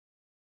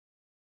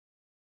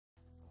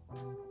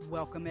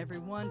Welcome,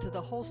 everyone, to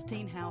the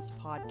Holstein House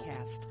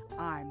podcast.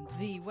 I'm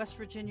the West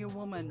Virginia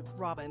woman,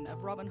 Robin, of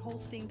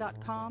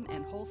RobinHolstein.com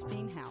and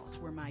Holstein House,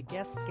 where my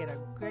guests get a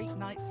great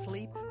night's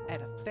sleep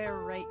at a fair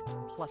rate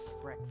plus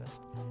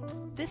breakfast.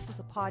 This is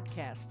a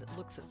podcast that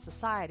looks at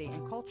society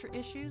and culture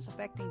issues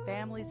affecting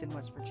families in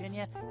West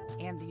Virginia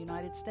and the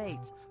United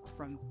States,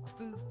 from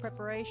food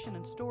preparation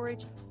and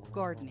storage,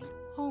 gardening,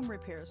 home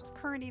repairs,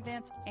 current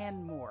events,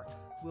 and more.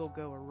 We'll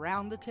go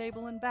around the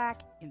table and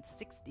back in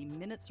 60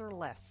 minutes or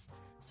less.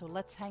 So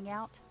let's hang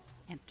out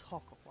and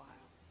talk a while.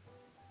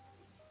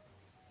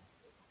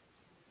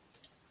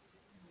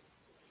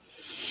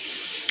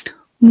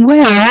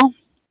 Well,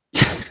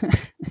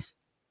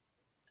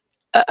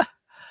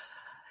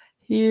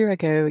 here I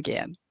go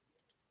again.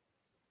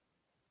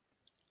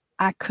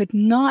 I could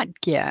not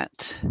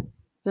get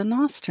the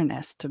Noster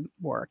Nest to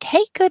work.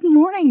 Hey, good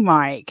morning,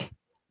 Mike.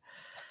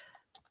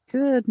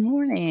 Good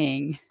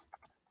morning.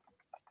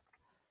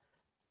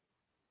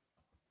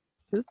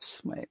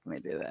 Oops, wait,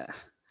 let me do that.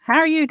 How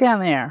are you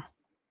down there?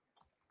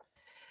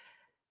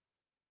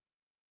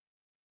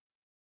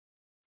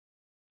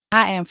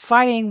 I am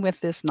fighting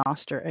with this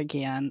Noster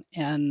again,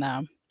 and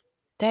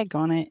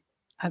daggone it,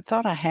 I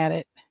thought I had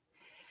it.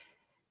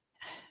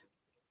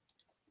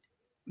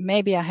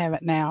 Maybe I have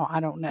it now. I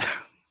don't know.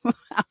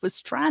 I was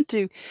trying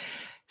to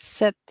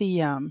set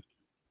the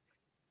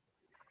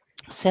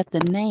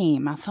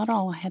name. I thought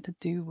all I had to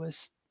do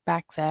was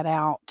back that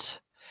out.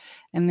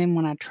 And then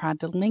when I tried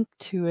to link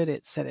to it,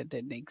 it said it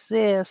didn't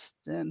exist.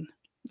 And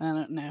I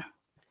don't know.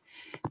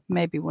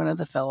 Maybe one of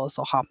the fellows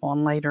will hop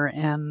on later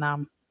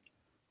and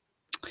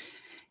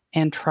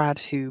try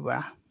to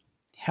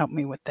help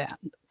me with that.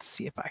 Let's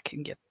see if I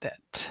can get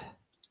that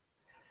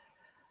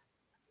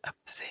up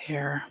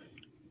there.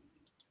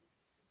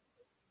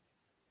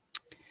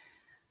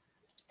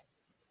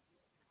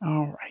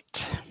 All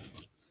right.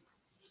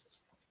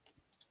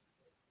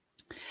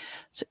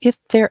 So if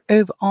they're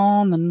over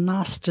on the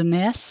Noster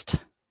Nest,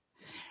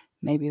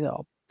 maybe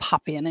they'll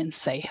pop in and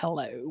say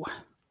hello.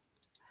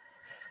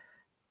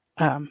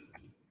 I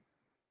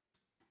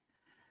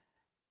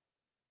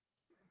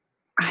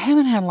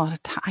haven't had a lot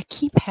of time. I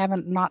keep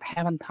not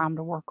having time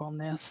to work on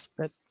this,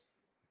 but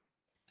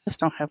I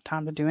just don't have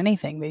time to do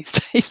anything these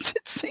days.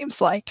 It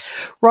seems like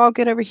we're all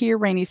good over here.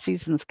 Rainy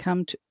season's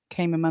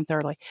came a month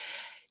early.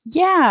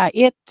 Yeah,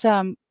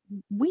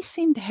 we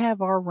seem to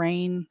have our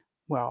rain.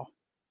 Well,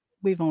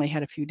 we've only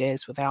had a few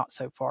days without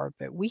so far,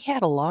 but we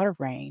had a lot of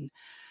rain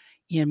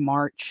in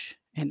March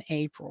and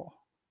April.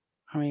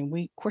 I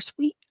mean,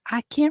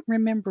 I can't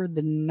remember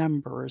the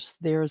numbers.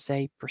 There's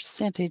a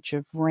percentage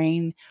of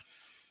rain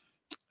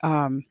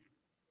in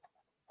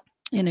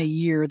a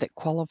year that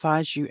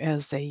qualifies you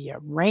as a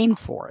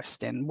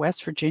rainforest, and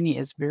West Virginia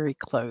is very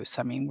close.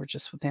 I mean, we're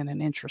just within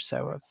an inch or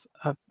so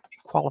of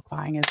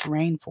qualifying as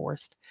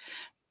rainforest.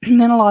 And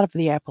then a lot of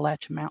the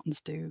Appalachian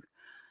Mountains do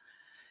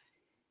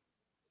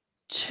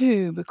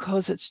too,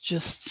 because it's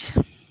just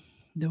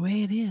the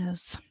way it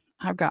is.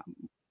 I've got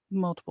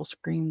multiple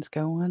screens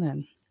going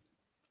and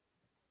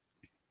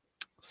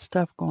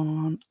stuff going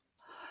on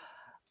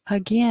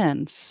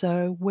again.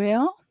 So,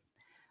 well,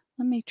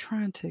 let me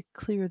try to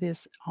clear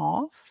this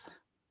off.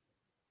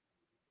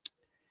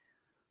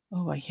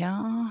 Oh,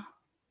 yeah.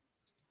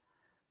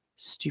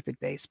 Stupid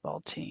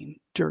baseball team.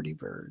 Dirty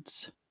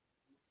Birds.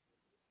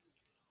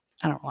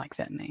 I don't like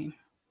that name.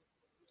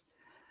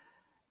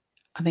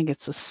 I think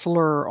it's a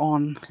slur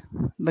on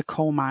the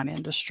coal mine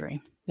industry.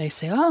 They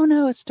say, "Oh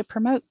no, it's to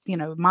promote,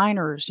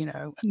 miners."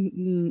 No,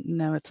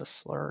 it's a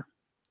slur.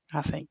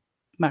 I think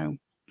my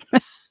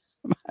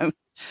own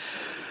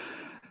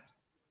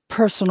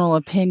personal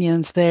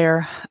opinions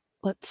there.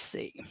 Let's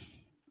see.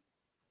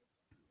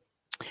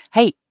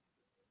 Hey,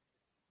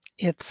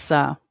 it's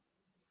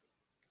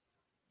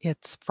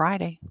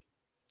Friday.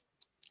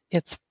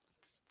 It's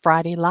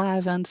Friday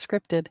Live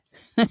Unscripted.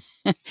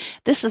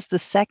 This is the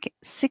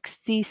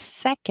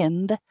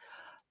 62nd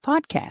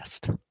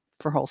podcast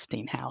for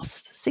Holstein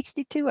House.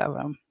 62 of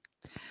them.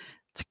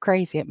 It's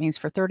crazy. It means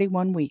for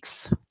 31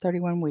 weeks.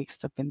 31 weeks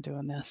I've been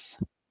doing this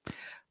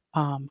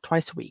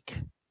twice a week.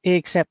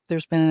 Except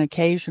there's been an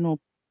occasional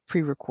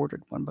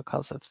pre-recorded one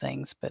because of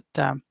things, but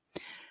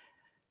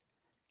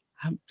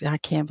I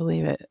can't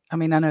believe it. I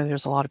mean, I know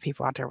there's a lot of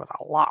people out there with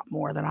a lot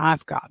more than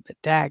I've got, but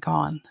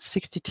daggone,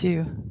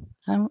 62.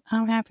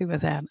 I'm happy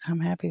with that. I'm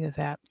happy with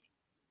that.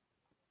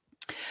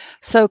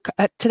 So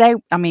today,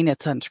 I mean,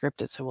 it's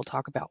unscripted, so we'll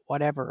talk about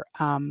whatever.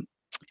 A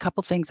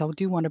couple things I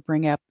do want to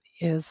bring up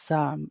is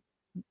talk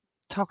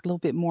a little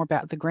bit more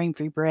about the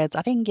grain-free breads.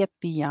 I didn't get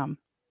the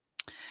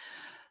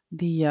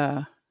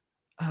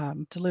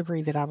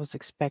delivery that I was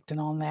expecting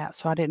on that,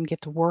 so I didn't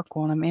get to work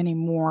on them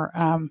anymore.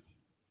 I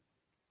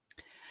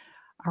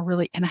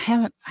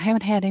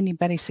haven't had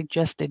anybody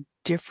suggest a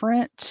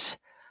different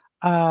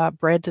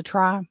bread to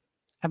try.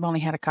 I've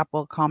only had a couple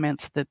of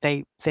comments that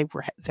they've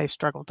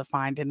struggled to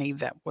find any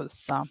that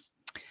was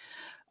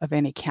of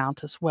any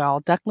count as well.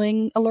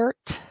 Duckling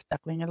alert!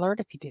 If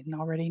you didn't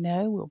already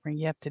know, we'll bring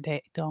you up to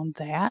date on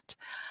that.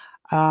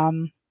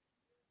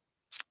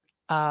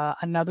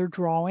 another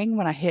drawing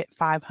when I hit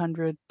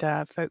 500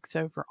 folks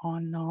over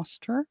on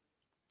Noster.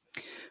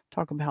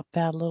 Talk about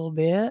that a little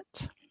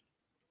bit.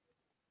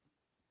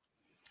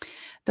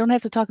 Don't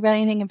have to talk about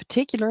anything in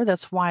particular.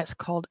 That's why it's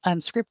called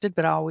Unscripted,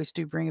 but I always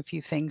do bring a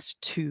few things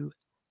to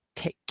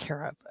take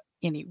care of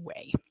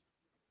anyway.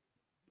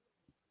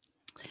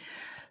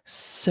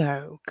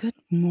 So, good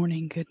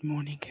morning, good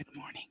morning, good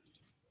morning.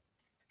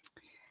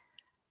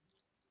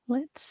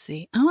 Let's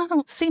see. Oh, I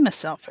don't see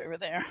myself over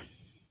there.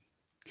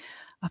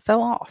 I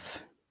fell off.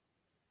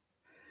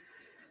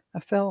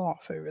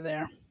 Over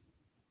there.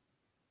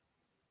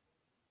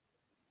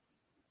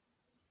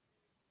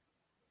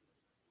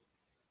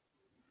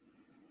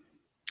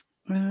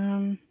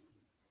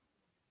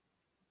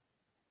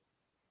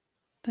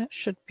 That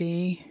should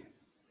be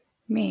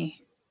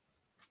me.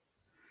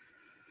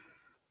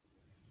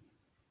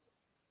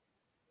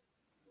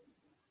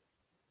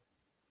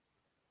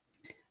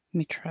 Let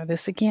me try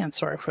this again.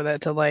 Sorry for that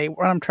delay.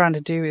 What I'm trying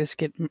to do is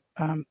get,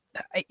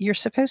 you're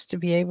supposed to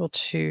be able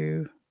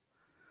to,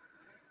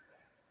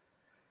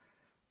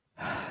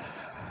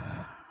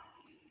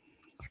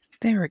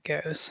 there it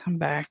goes. I'm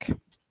back.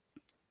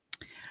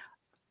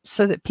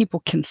 So that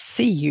people can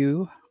see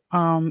you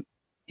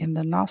in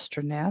the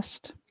Noster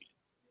nest.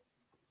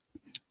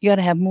 You got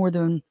to have more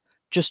than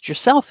just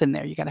yourself in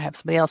there. You got to have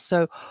somebody else.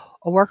 So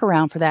a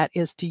workaround for that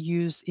is to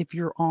use, if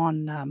you're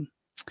on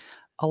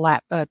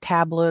a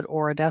tablet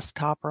or a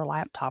desktop or a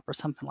laptop or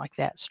something like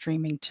that,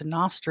 streaming to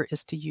Noster,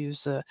 is to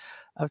use a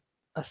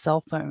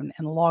cell phone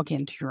and log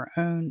into your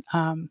own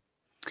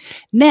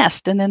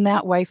nest, and then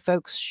that way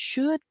folks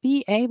should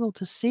be able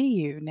to see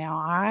you. Now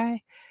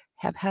I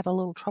have had a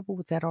little trouble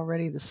with that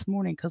already this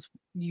morning because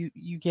you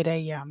get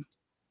a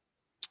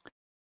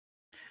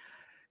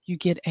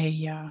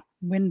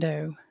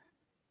window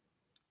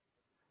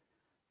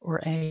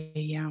or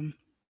a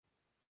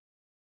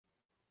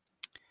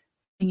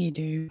thingy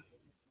do.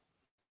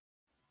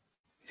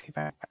 See if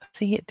I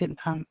see it didn't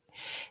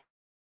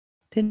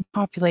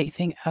populate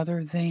anything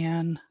other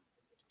than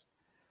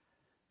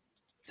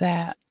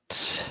that.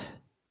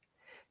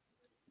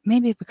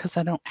 Maybe because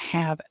I don't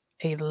have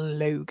a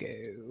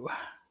logo.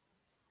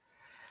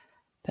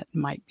 That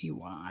might be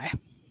why.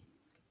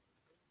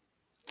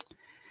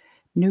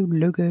 No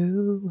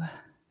logo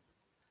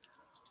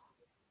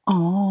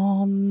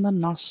on the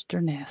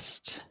Noster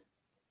nest.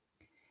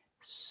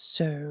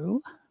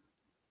 So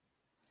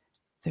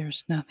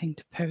there's nothing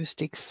to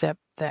post except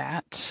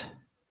that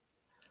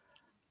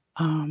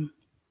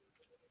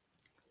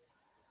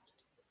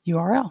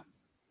URL.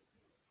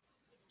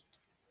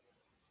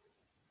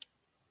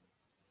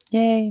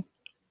 Yay.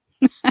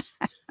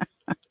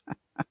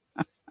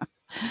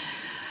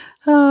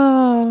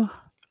 Oh.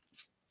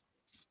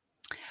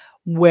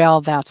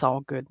 Well, that's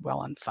all good,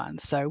 well and fun.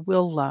 So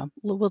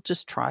we'll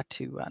just try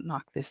to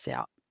knock this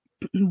out.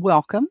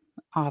 Welcome,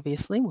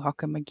 obviously,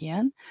 welcome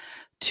again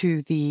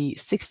to the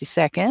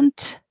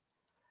 62nd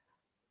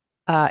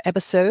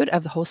episode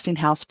of the Holstein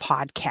House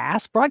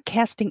podcast,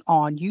 broadcasting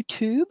on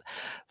YouTube,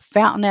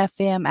 Fountain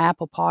FM,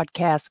 Apple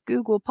Podcasts,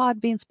 Google,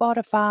 Podbean,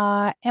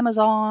 Spotify,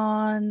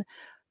 Amazon,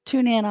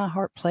 TuneIn,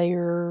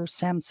 iHeartPlayer,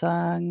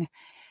 Samsung,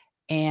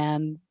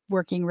 and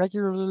working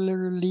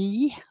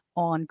regularly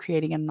on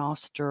creating a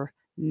Noster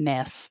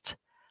nest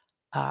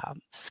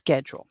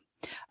schedule.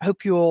 I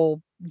hope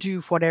you'll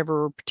do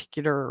whatever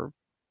particular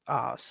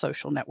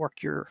social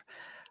network you're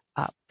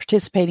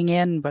participating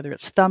in, whether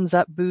it's thumbs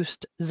up,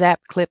 boost,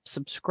 zap, clip,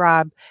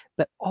 subscribe,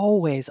 but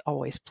always,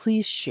 always,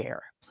 please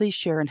share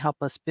and help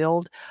us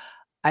build,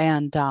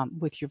 and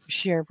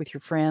share with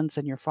your friends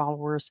and your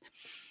followers.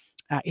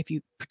 If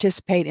you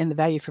participate in the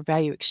value for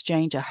value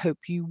exchange, I hope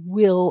you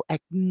will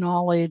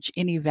acknowledge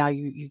any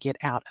value you get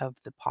out of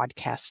the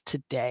podcast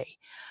today.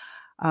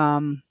 I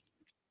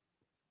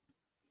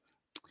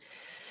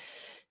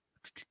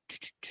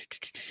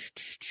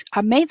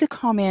made the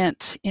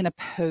comment in a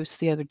post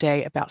the other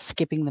day about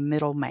skipping the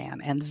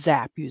middleman and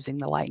Zap using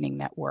the Lightning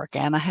Network.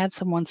 And I had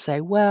someone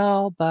say,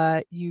 well,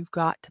 but you've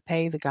got to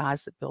pay the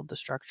guys that build the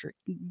structure.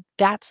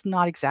 That's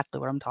not exactly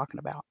what I'm talking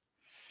about.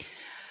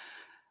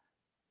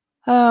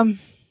 Okay,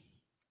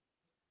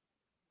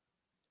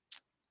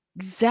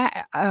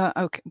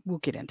 we'll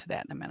get into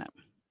that in a minute.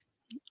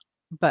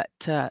 But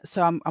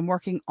so I'm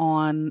working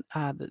on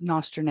the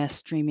Noster Nest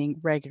streaming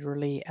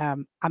regularly.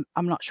 I'm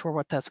not sure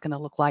what that's going to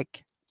look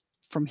like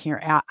from here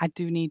out. I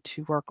do need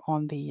to work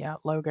on the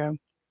logo.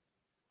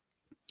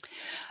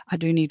 I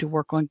do need to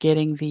work on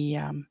getting the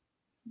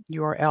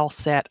URL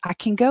set. I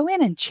can go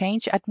in and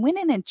change. I went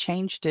in and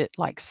changed it,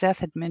 like Seth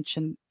had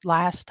mentioned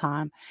last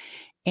time,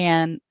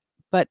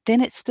 but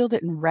then it still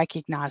didn't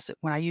recognize it.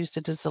 When I used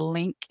it as a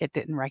link, it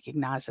didn't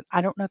recognize it.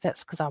 I don't know if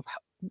that's because I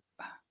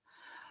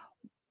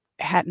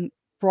hadn't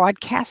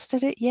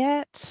broadcasted it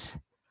yet.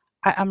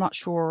 I'm not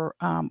sure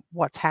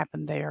what's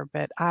happened there,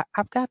 but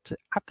I've got to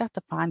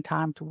find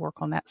time to work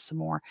on that some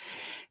more.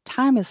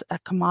 Time is a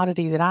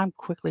commodity that I'm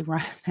quickly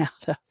running out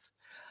of.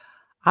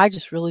 I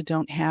just really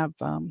don't have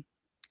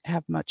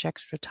much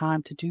extra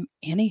time to do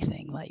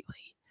anything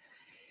lately.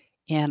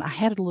 And I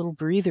had a little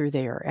breather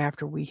there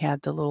after we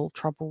had the little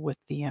trouble with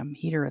the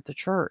heater at the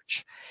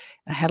church.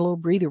 I had a little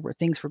breather where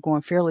things were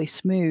going fairly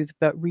smooth,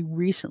 but we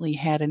recently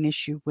had an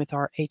issue with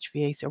our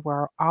HVAC,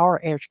 or our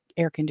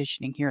air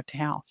conditioning here at the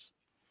house.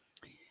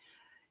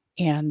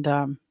 And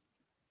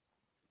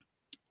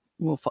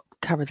we'll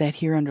cover that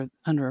here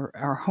under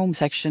our home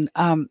section.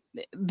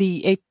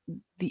 The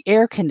the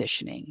air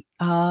conditioning,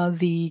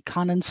 the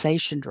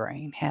condensation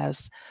drain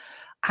has,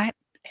 I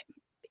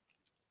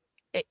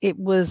it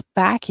was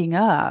backing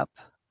up.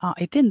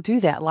 It didn't do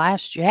that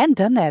last year. It hadn't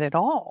done that at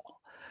all.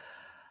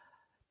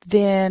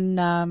 Then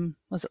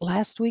was it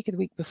last week or the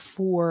week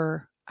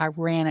before? I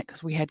ran it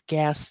because we had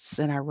guests,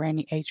 and I ran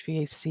the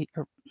HVAC,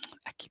 or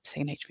I keep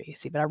saying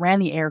HVAC, but I ran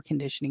the air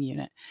conditioning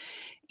unit,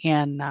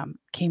 and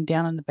came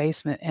down in the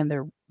basement, and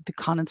the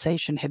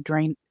condensation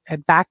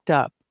had backed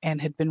up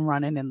and had been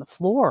running in the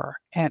floor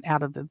and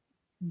out of the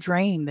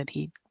drain that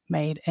he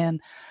made,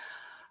 and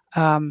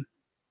um,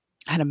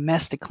 had a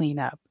mess to clean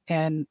up.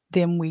 And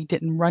then we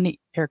didn't run the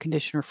air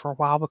conditioner for a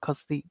while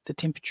because the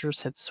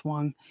temperatures had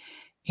swung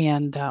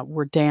and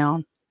were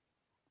down.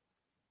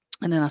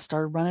 And then I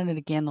started running it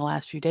again the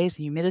last few days.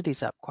 The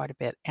humidity's up quite a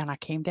bit. And I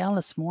came down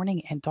this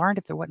morning, and darned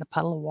if there wasn't a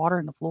puddle of water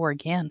in the floor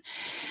again.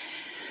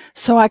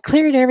 So I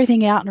cleared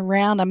everything out and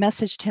around. I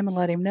messaged him and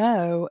let him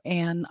know,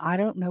 and I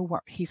don't know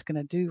what he's going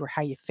to do or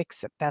how you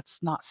fix it. That's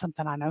not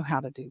something I know how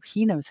to do.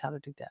 He knows how to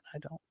do that. I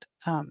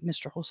don't.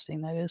 Mr.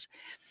 Holstein, that is.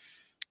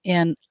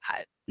 And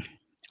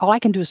all I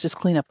can do is just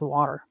clean up the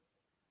water.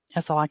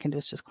 That's all I can do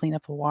is just clean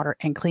up the water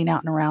and clean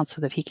out and around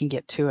so that he can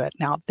get to it.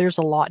 Now, there's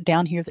a lot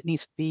down here that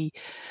needs to be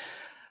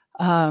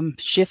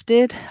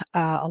shifted,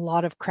 a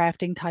lot of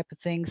crafting type of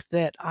things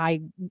that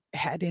I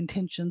had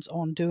intentions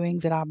on doing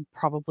that I'm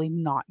probably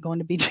not going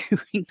to be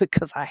doing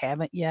because I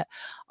haven't yet.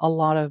 A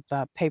lot of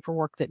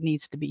paperwork that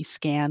needs to be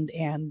scanned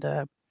and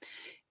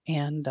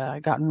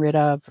gotten rid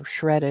of or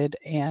shredded,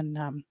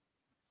 and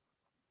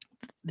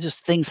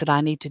just things that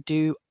I need to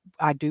do.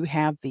 I do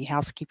have the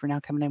housekeeper now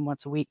coming in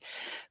once a week,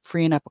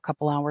 freeing up a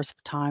couple hours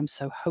of time.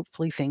 So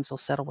hopefully things will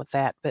settle with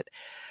that. But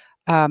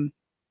um,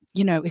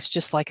 it's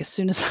just like as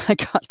soon as I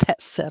got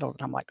that settled,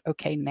 I'm like,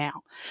 okay,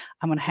 now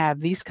I'm going to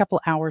have these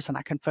couple hours and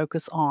I can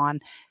focus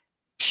on.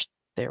 Psh,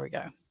 there we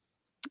go.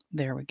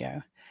 There we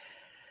go.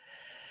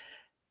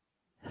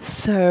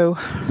 So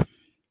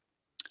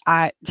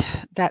I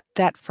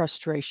that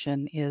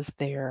frustration is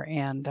there,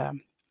 and I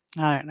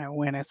don't know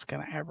when it's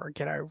going to ever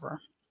get over.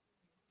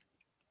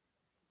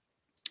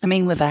 I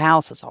mean, with a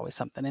house, it's always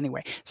something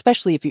anyway,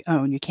 especially if you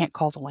own. You can't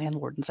call the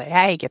landlord and say,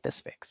 hey, get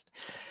this fixed.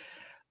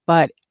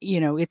 But,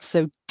 it's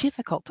so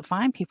difficult to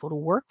find people to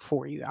work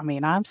for you. I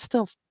mean, I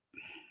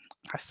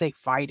say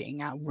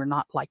fighting. We're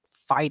not like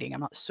fighting. I'm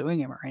not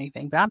suing him or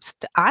anything, but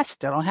I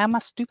still don't have my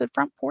stupid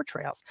front porch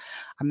rails.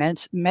 I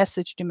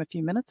messaged him a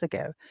few minutes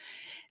ago,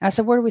 and I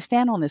said, where do we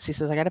stand on this? He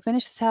says, I got to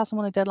finish this house. I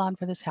want a deadline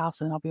for this house,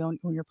 and then I'll be on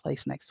your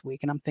place next week.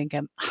 And I'm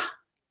thinking,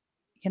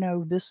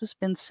 this has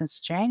been since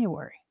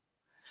January.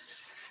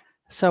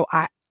 So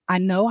I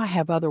know I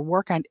have other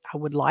work I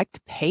would like to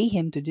pay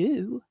him to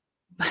do,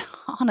 but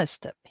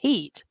honest to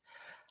Pete,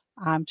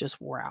 I'm just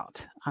wore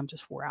out. I'm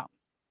just wore out.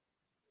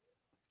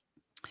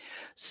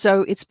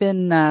 So it's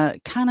been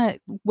kind of,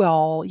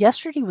 well,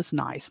 yesterday was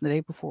nice and the day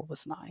before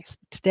was nice.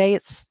 Today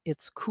it's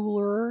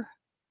cooler,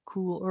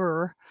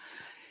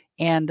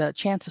 and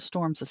chance of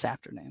storms this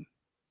afternoon.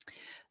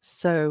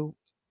 So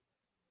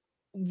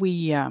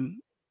we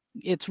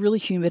it's really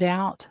humid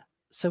out.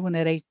 So when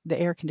the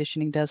air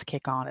conditioning does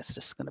kick on, it's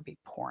just going to be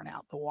pouring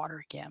out the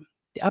water again.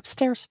 The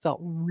upstairs felt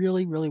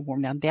really, really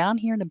warm. Now down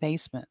here in the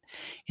basement,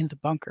 in the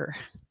bunker,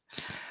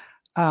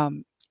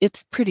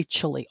 it's pretty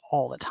chilly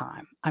all the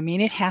time. I mean,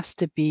 it has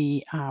to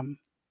be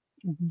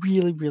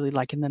really, really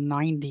like in the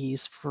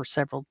 90s for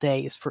several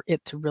days for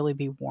it to really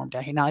be warm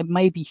down here. Now it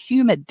may be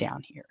humid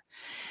down here,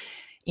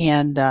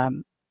 and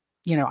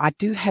I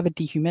do have a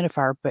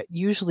dehumidifier, but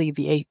usually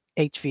the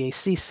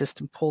HVAC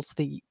system pulls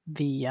the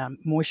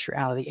moisture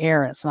out of the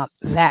air, and it's not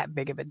that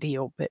big of a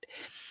deal. But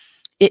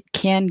it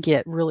can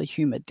get really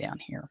humid down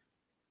here,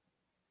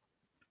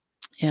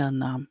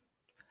 and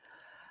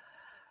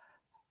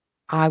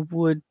I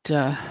would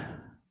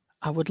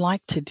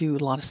like to do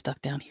a lot of stuff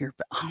down here,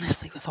 but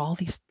honestly, with all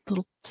these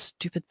little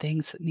stupid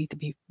things that need to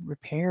be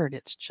repaired,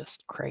 it's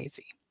just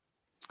crazy.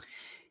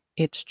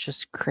 It's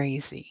just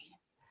crazy.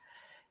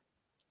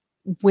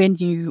 When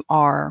you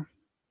are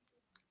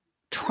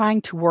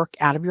trying to work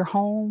out of your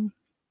home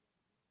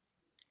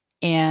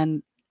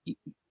and you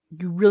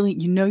really,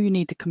 you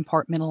need to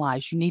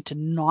compartmentalize. You need to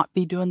not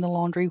be doing the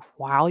laundry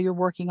while you're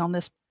working on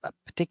this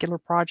particular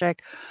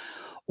project,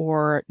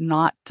 or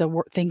not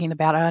thinking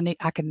about, oh,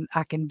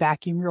 I can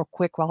vacuum real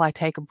quick while I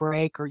take a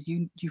break, or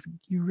you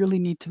really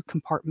need to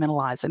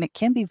compartmentalize, and it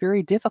can be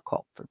very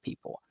difficult for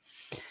people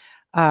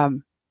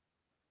to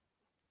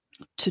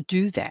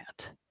do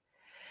that.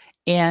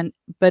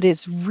 But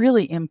it's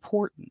really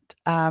important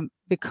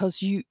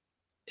because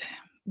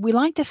we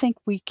like to think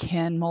we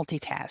can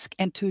multitask,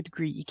 and to a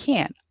degree you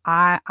can.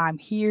 I'm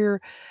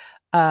here.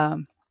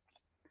 Um,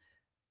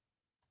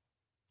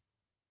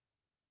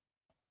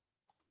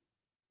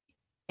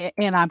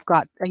 and I've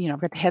got, I've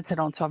got the headset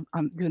on, so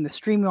I'm doing the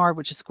StreamYard,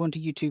 which is going to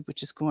YouTube,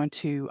 which is going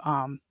to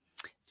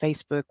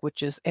Facebook,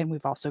 and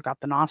we've also got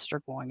the Nostr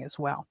going as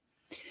well.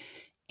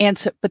 And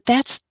so, but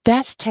that's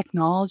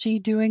technology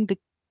doing the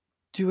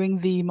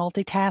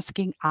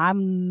multitasking.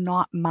 I'm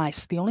not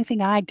mice. The only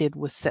thing I did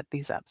was set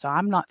these up. So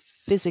I'm not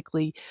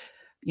physically,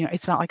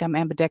 it's not like I'm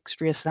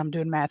ambidextrous and I'm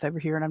doing math over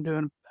here and I'm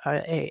doing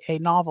a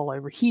novel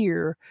over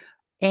here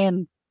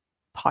and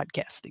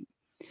podcasting.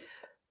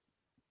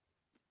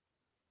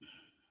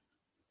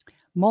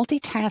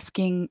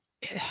 Multitasking,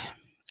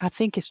 I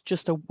think, is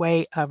just a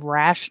way of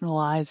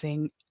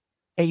rationalizing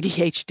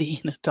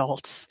ADHD in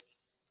adults.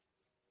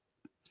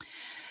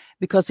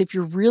 Because if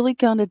you're really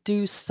going to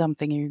do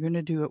something and you're going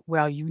to do it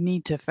well, you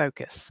need to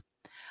focus.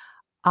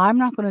 I'm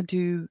not going to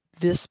do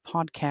this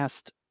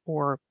podcast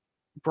or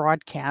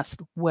broadcast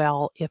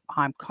well if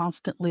I'm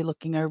constantly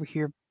looking over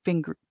here,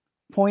 finger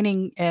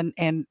pointing and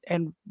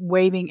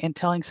waving and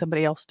telling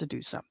somebody else to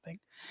do something.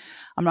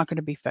 I'm not going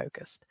to be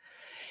focused.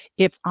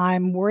 If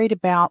I'm worried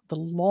about the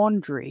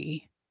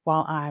laundry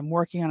while I'm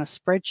working on a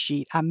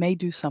spreadsheet, I may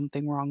do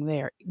something wrong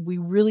there. We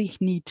really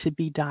need to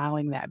be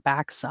dialing that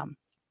back some.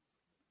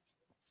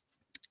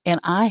 And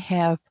I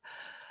have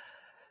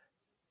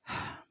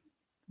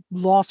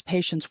lost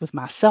patience with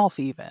myself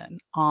even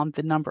on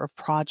the number of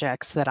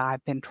projects that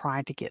I've been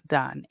trying to get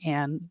done.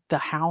 And the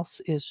house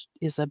is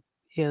a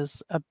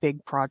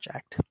big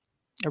project,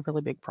 a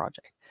really big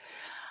project.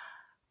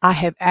 I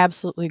have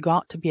absolutely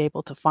got to be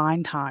able to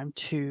find time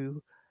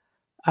to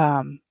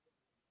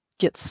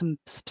get some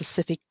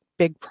specific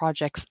big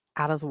projects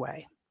out of the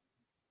way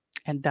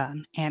and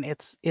done. And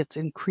it's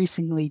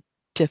increasingly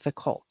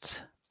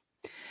difficult.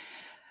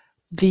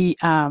 The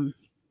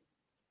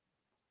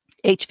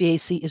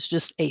HVAC is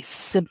just a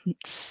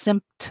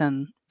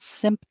symptom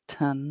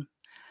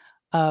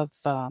of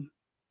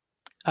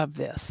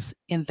this,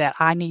 in that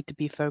I need to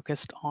be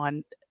focused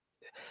on.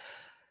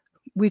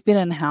 We've been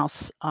in the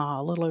house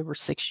a little over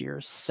 6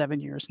 years,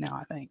 7 years now,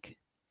 I think,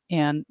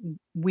 and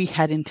we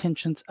had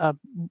intentions of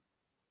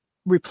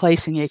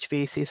replacing the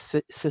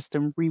HVAC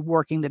system,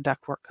 reworking the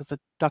ductwork because the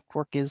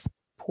ductwork is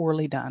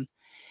poorly done.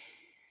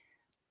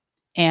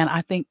 And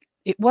I think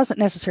it wasn't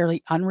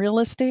necessarily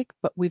unrealistic,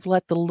 but we've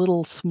let the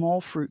little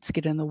small fruits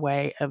get in the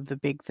way of the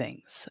big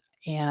things.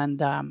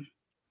 And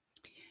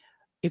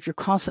if you're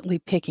constantly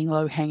picking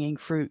low-hanging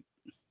fruit,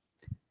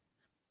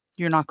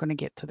 you're not going to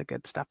get to the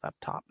good stuff up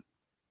top.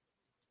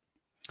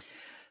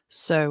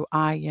 So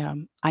I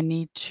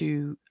need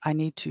to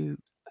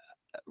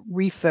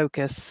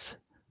refocus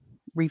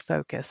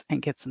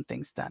and get some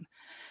things done.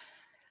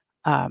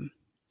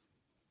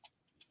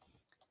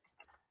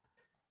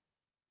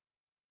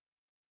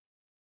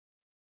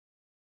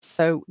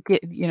 So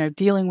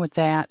dealing with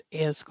that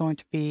is going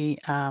to be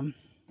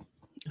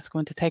it's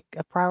going to take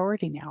a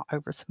priority now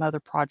over some other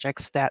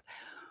projects that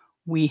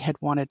we had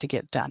wanted to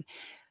get done.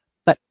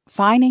 But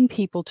finding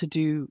people to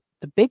do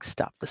the big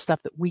stuff, the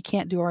stuff that we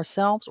can't do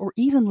ourselves, or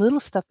even little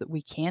stuff that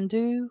we can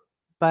do,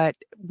 but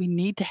we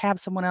need to have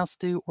someone else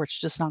do, or it's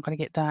just not going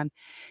to get done,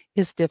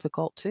 is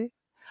difficult too.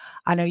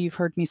 I know you've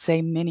heard me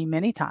say many,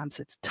 many times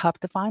it's tough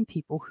to find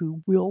people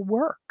who will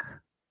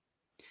work.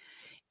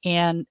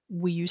 And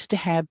we used to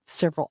have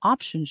several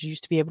options. You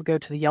used to be able to go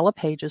to the Yellow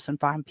Pages and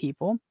find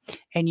people,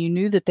 and you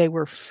knew that they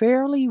were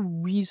fairly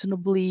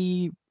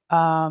reasonably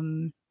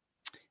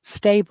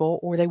stable,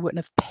 or they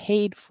wouldn't have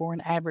paid for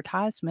an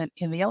advertisement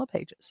in the Yellow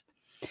Pages.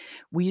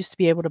 We used to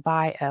be able to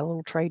buy a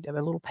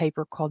little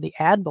paper called the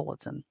Ad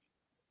Bulletin.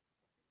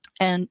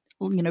 And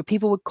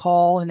people would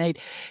call and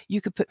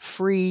you could put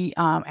free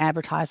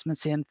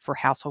advertisements in for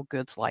household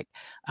goods like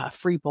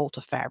free bolt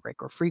of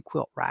fabric or free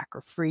quilt rack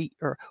or free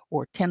or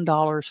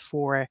 $10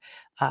 for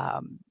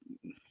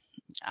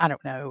I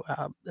don't know,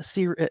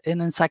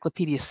 an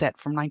encyclopedia set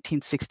from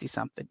 1960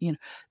 something.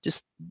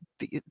 Just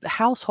the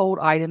household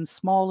items,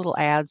 small little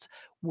ads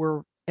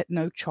were at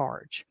no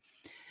charge.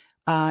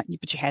 But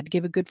you had to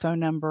give a good phone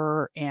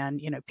number,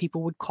 and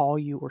people would call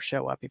you or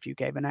show up if you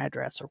gave an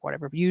address or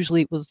whatever. But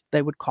usually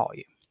they would call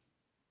you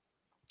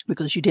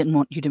because you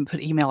didn't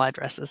put email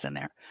addresses in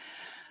there.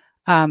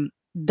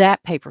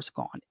 That paper's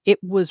gone.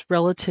 It was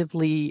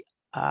relatively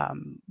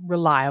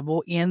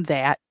reliable in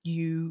that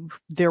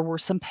there were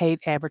some paid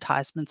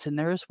advertisements in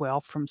there as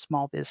well from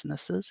small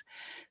businesses,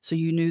 so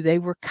you knew they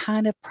were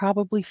kind of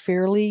probably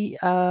fairly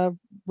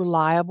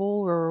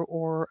reliable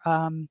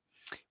or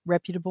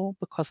reputable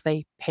because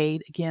they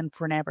paid again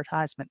for an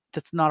advertisement.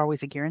 That's not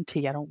always a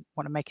guarantee. I don't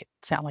want to make it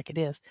sound like it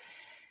is.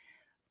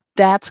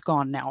 That's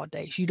gone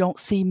nowadays. You don't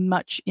see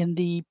much in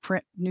the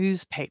print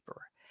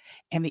newspaper.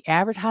 And the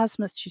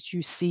advertisements that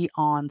you see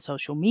on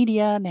social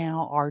media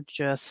now are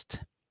just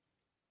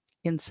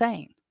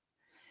insane,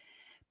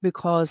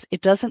 because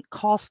it doesn't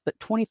cost but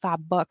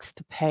 $25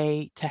 to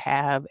pay to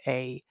have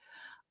a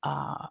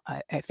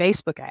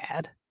Facebook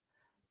ad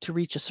to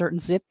reach a certain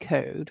zip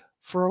code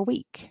for a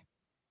week.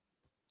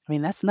 I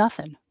mean, that's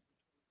nothing.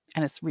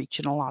 And it's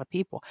reaching a lot of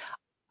people.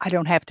 I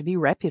don't have to be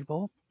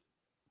reputable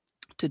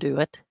to do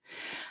it.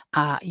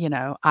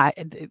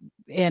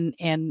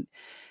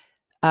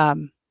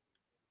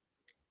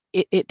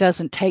 it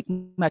doesn't take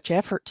much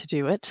effort to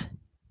do it,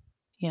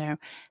 you know.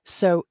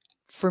 So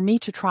for me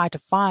to try to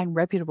find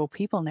reputable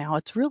people now,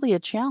 it's really a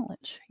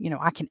challenge.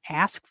 I can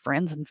ask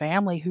friends and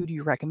family, who do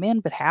you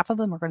recommend? But half of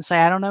them are going to say,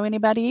 I don't know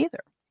anybody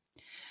either.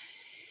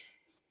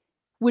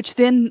 Which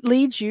then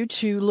leads you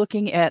to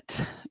looking at,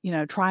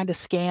 trying to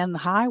scan the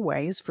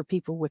highways for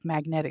people with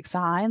magnetic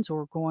signs,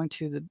 or going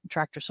to the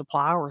Tractor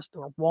Supply or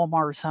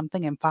Walmart or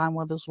something and find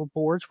one of those little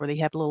boards where they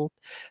have little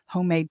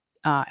homemade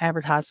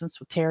advertisements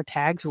with tear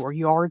tags or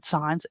yard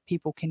signs that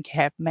people can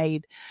have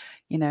made,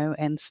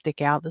 and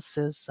stick out that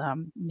says,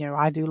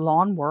 I do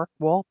lawn work.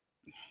 Well,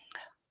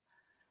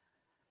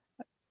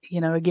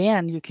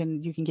 again, you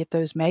can get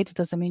those made. It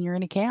doesn't mean you're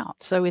in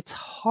account. So it's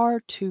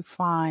hard to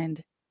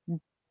find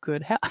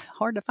good help.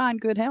 Hard to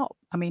find good help.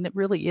 I mean, it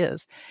really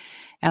is.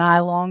 And I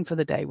long for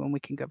the day when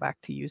we can go back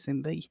to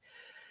using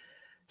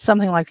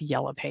something like the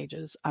Yellow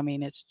Pages. I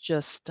mean, it's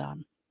just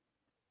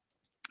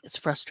it's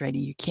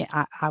frustrating. You can't.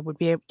 I would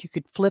be able. You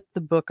could flip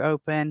the book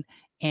open,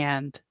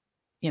 and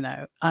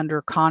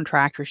under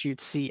contractors,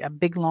 you'd see a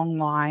big long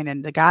line,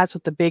 and the guys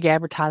with the big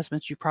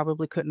advertisements you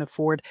probably couldn't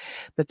afford,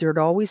 but there'd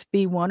always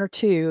be one or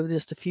two,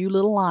 just a few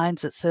little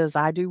lines that says,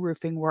 "I do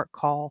roofing work.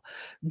 Call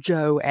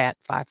Joe at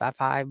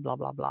 555 blah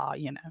blah blah."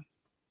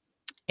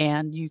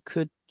 And you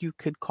could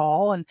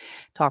call and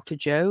talk to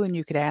Joe, and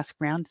you could ask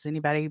around,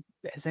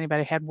 has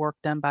anybody had work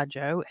done by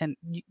Joe? And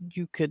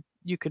you could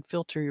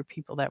filter your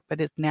people that,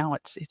 but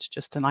it's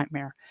just a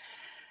nightmare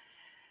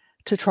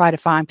to try to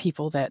find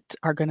people that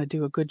are going to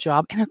do a good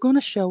job and are going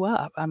to show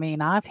up. I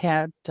mean, I've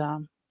had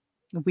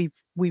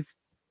we've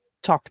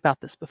talked about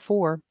this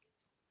before.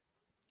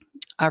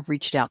 I've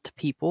reached out to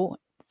people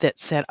that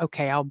said,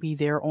 okay, I'll be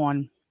there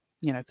on,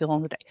 fill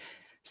in the day,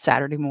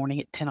 Saturday morning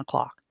at 10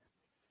 o'clock.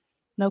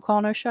 No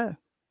call, no show.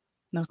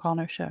 No call,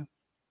 no show.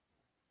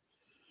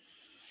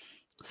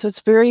 So it's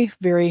very,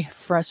 very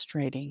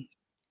frustrating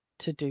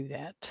to do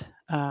that,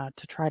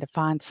 to try to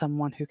find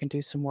someone who can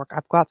do some work.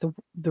 I've got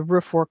the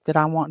roof work that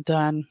I want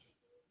done.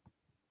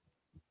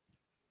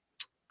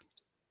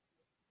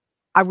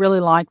 I really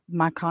like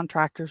my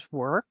contractor's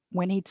work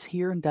when he's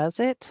here and does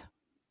it.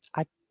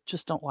 I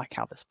just don't like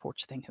how this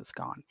porch thing has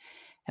gone,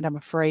 and I'm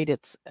afraid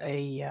it's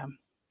a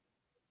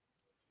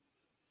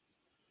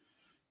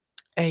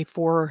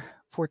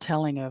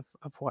foretelling of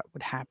what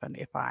would happen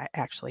if I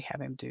actually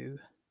have him do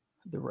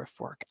the roof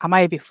work. I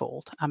may be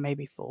fooled.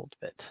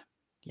 But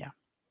yeah.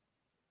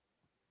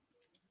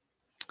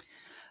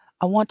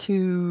 I want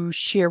to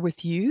share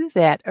with you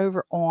that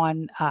over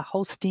on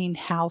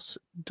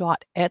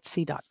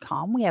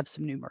holsteinhouse.etsy.com, we have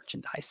some new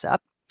merchandise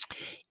up.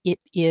 It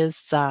is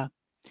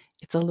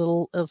it's a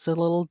little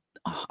oh,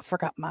 I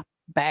forgot my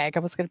bag. I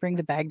was going to bring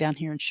the bag down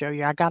here and show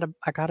you. I got a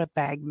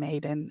bag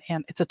made, and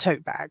it's a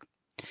tote bag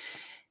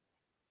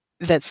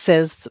that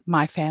says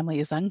my family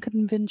is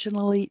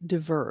unconventionally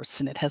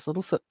diverse, and it has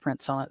little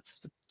footprints on it.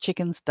 It's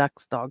chickens,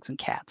 ducks, dogs, and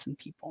cats and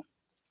people.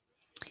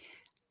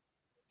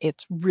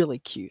 It's really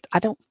cute. I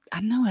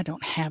know I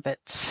don't have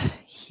it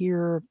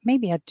here.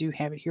 Maybe I do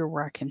have it here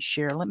where I can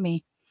share. Let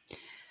me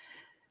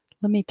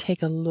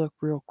take a look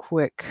real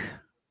quick.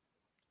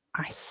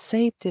 I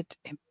saved it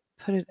and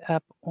put it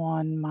up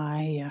on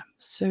my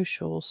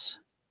socials,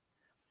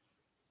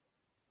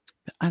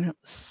 but I don't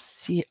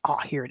see it. Oh,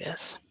 here it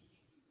is.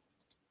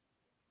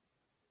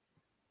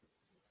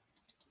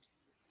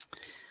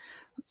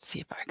 Let's see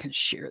if I can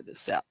share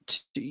this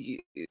out to you.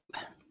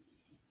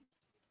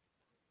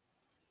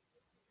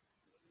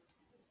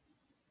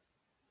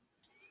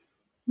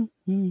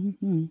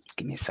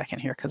 Give me a second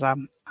here, because I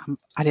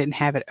didn't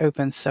have it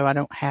open, so I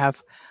don't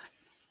have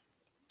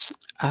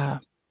uh,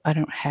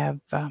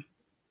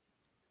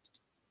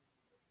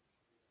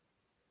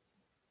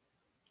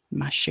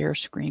 my share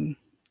screen.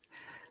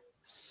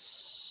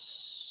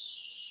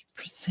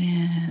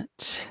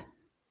 Present.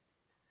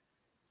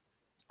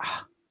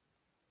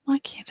 Why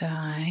can't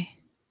I?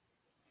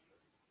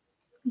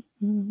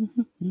 Let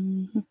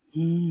me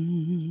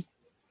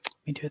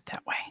do it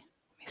that way.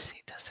 Let me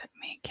see. Does it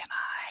mean, can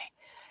I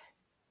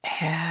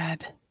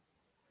add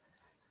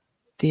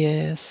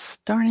this?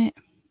 Darn it.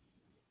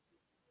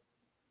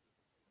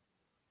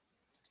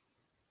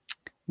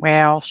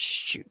 Well,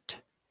 shoot.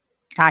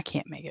 I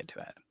can't make it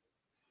do it.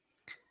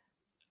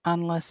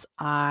 Unless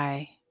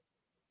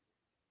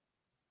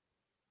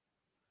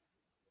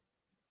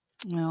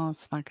well,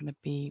 it's not going to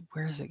be.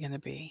 Where is it going to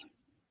be?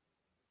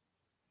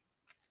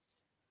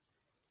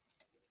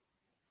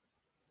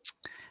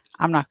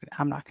 I'm not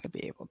going to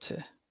be able to.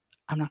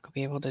 I'm not going to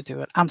be able to do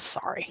it. I'm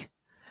sorry.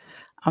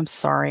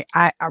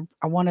 I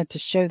wanted to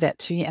show that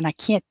to you, and I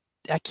can't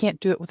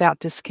do it without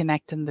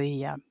disconnecting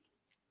the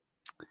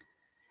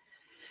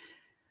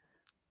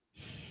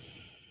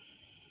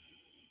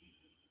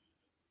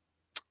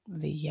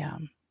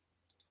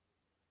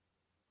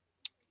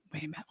wait a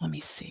minute. Let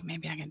me see.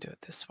 Maybe I can do it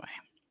this way.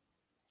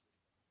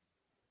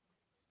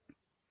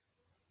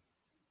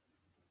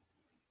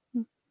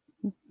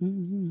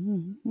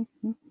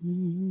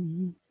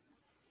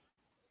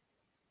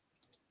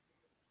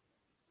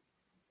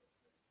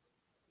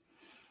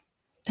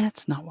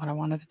 That's not what I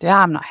wanted to do.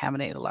 I'm not having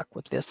any luck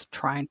with this.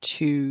 Trying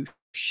to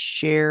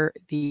share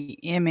the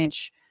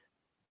image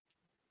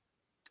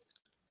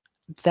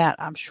that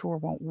I'm sure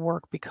won't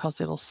work because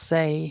it'll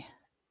say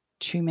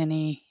too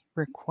many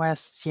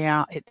requests.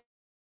 Yeah,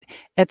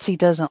 Etsy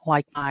doesn't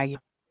like my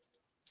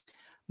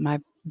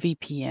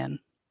VPN.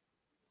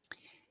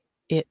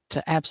 It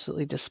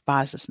absolutely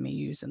despises me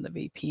using the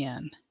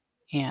VPN,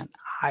 and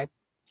I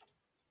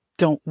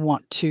don't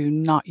want to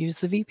not use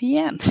the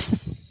VPN.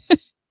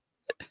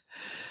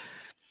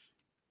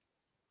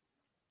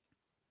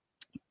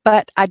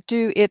 But I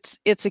do. It's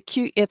a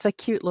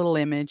cute little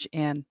image,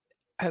 and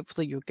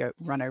hopefully you'll go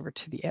run over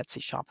to the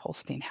Etsy shop,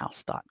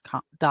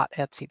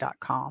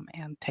 holsteinhouse.etsy.com,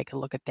 and take a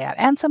look at that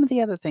and some of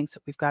the other things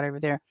that we've got over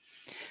there.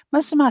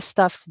 Most of my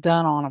stuff's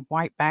done on a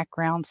white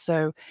background,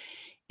 so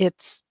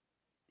it's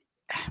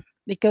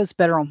it goes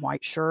better on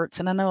white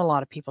shirts. And I know a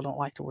lot of people don't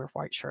like to wear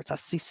white shirts. I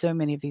see so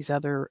many of these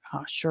other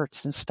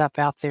shirts and stuff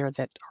out there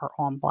that are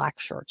on black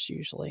shirts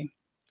usually,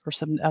 or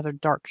some other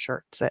dark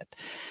shirts that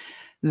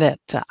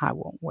I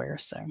won't wear.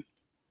 So,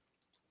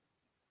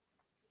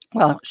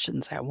 well, I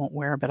shouldn't say I won't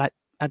wear, but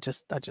I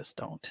just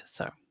don't.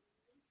 So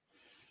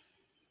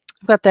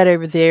I've got that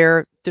over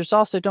there. There's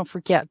also, don't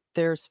forget,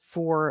 there's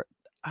for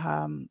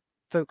um,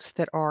 folks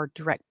that are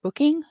direct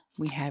booking.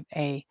 We have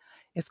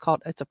it's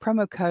a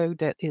promo code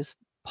that is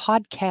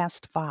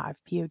podcast 5,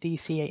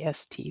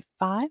 PODCAST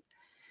 5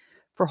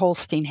 for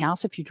Holstein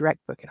House. If you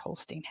direct book at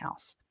Holstein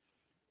House,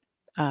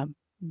 um,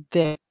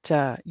 that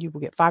you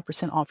will get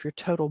 5% off your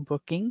total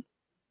booking,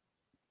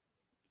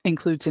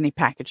 includes any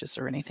packages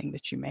or anything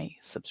that you may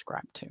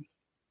subscribe to.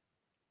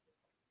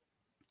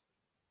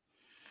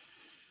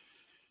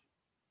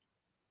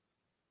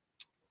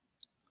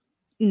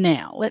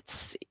 Now, let's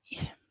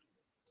see.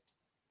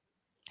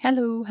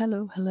 Hello,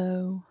 hello,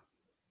 hello.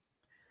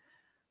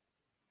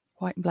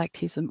 White and black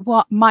teas.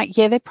 Well, Mike,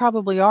 yeah, they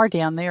probably are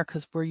down there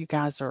because where you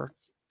guys are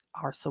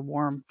so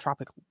warm,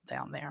 tropical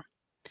down there.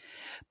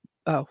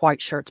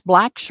 White shirts,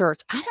 black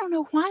shirts. I don't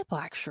know why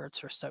black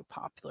shirts are so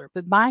popular,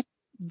 but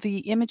the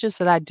images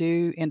that I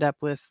do end up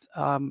with,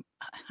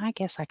 I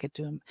guess I could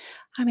do them.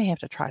 I may have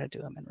to try to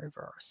do them in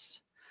reverse.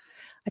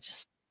 I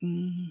just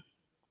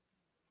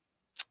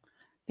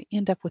they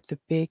end up with the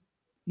big,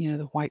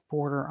 the white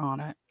border on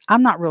it.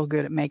 I'm not real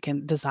good at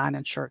making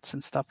designing shirts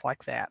and stuff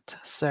like that.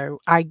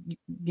 So I'll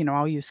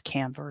use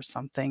Canva or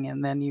something,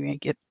 and then you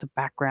get the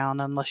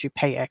background unless you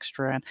pay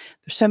extra. And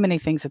there's so many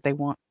things that they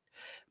want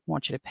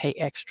you to pay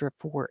extra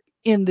for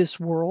in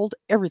this world.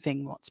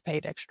 Everything wants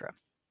paid extra,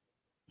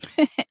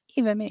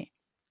 even me.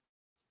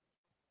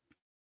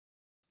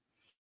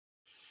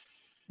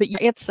 But yeah,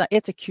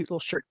 it's a cute little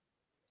shirt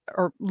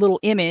or little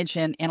image,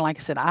 and like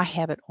I said, I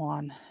have it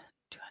on.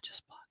 Do I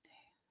just block?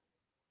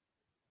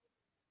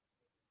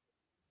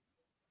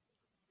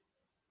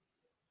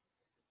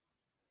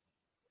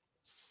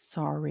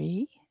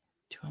 Sorry.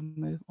 Do I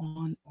move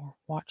on or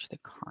watch the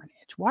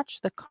carnage? Watch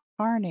the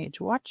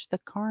carnage. Watch the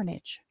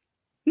carnage.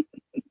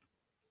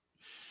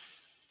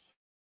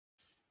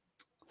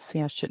 See,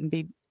 I shouldn't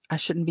be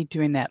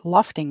doing that.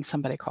 Lofting,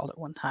 somebody called it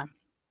one time.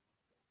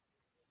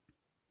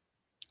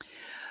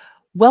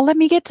 Well, let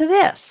me get to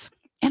this.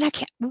 And I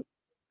can't.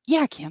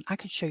 Yeah, I can. I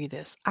can show you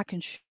this. I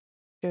can show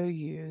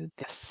you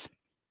this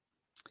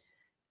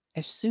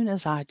as soon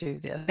as I do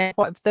this. Now,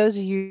 if those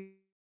of you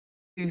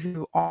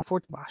who are,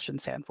 well, I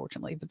shouldn't say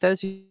unfortunately, but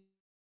those of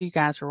you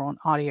guys who are on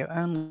audio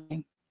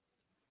only,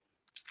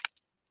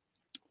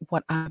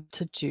 what I'm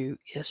to do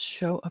is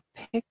show a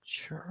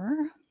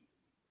picture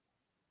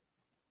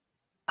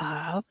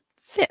of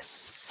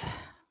this.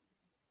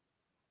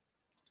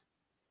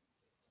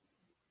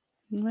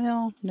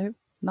 Well, nope,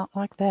 not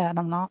like that.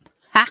 I'm not.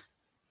 Ha!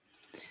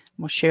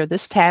 We'll share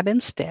this tab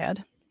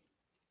instead.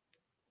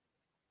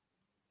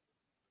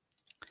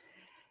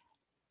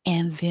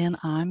 And then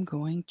I'm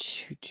going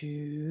to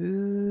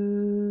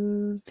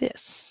do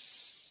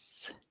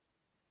this.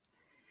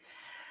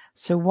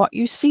 So what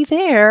you see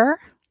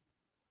there,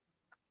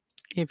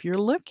 if you're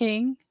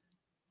looking,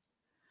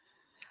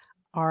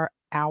 are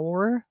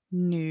our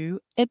new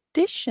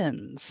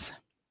additions.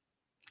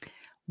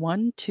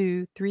 1,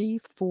 2, 3,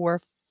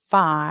 4,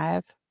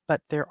 5,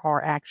 but there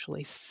are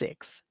actually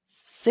 6.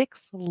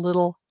 6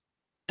 little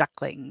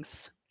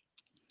ducklings.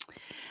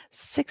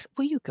 6,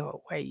 will you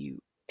go away,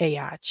 you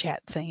AI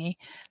chat thingy?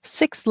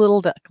 6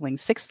 little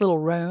ducklings, 6 little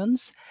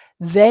roans.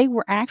 They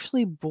were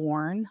actually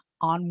born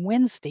on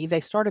Wednesday.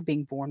 They started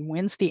being born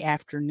Wednesday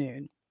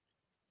afternoon.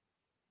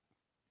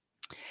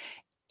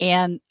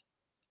 And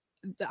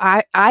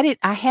I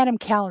had them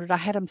calendared. I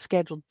had them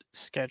scheduled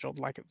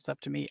like it was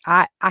up to me.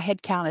 I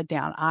had counted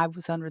down. I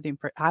was under the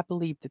I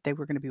believed that they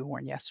were going to be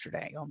born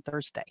yesterday on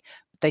Thursday.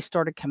 But they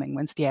started coming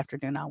Wednesday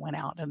afternoon. I went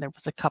out and there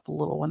was a couple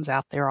little ones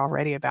out there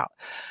already about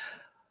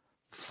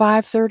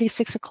 5:30,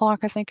 6 o'clock,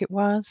 I think it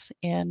was,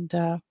 and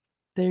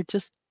they're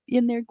just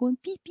in there going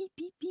beep beep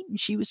beep beep. And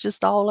she was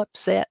just all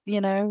upset,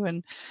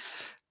 and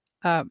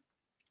uh,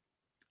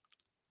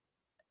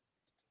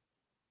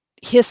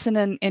 hissing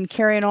and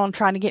carrying on,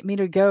 trying to get me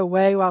to go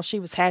away while she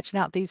was hatching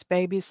out these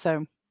babies.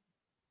 So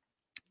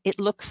It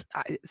looks,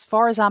 as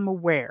far as I'm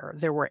aware,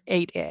 there were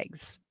 8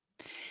 eggs.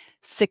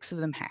 6 of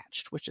them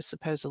hatched, which is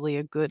supposedly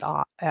a good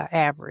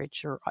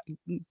average or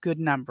good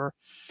number.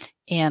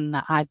 And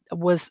I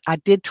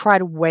did try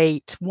to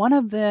wait. One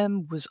of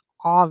them was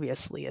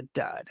obviously a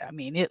dud. I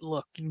mean, it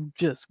looked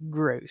just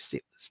gross.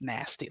 It was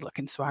nasty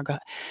looking. So I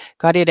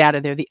got it out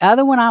of there. The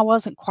other one I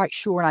wasn't quite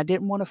sure and I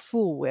didn't want to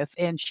fool with,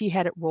 and she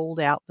had it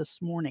rolled out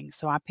this morning.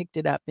 So I picked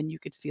it up and you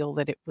could feel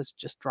that it was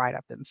just dried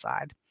up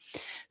inside.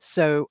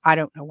 So I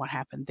don't know what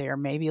happened there.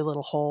 Maybe a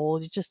little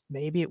hole.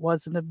 Maybe it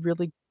wasn't a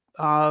really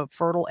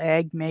fertile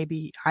egg.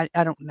 Maybe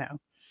I don't know.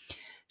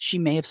 She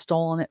may have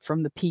stolen it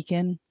from the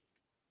pekin,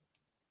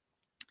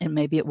 and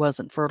maybe it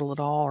wasn't fertile at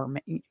all, or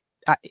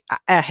I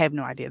have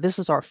no idea. This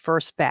is our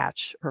first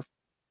batch, or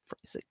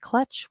is it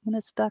clutch when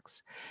it's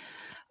ducks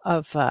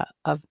of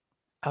of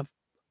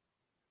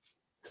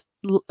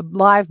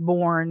live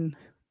born,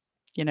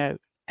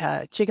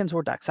 chickens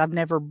or ducks. I've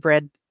never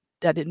bred.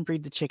 I didn't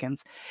breed the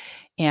chickens,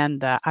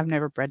 and I've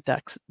never bred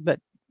ducks, but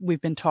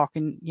we've been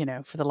talking,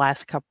 for the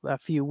last a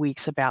few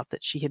weeks about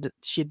that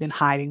she'd been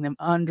hiding them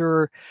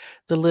under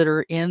the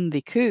litter in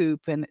the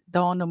coop, and it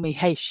dawned on me,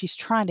 hey, she's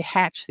trying to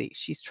hatch these.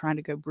 She's trying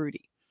to go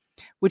broody,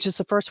 which is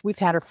the first. We've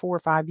had her 4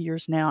 or 5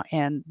 years now,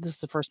 and this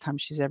is the first time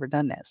she's ever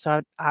done that.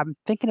 So I'm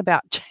thinking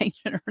about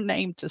changing her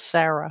name to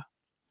Sarah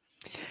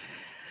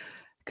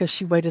because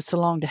she waited so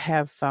long to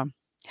have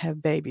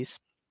babies.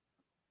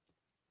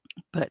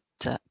 But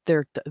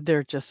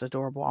they're just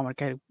adorable. I'm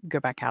gonna go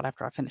back out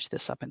after I finish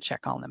this up and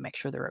check on them, make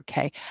sure they're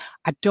okay.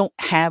 I don't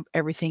have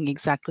everything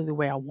exactly the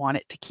way I want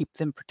it to keep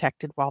them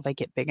protected while they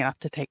get big enough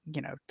to take,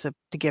 to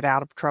get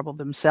out of trouble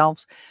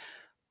themselves.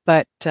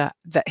 But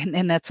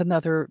and that's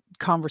another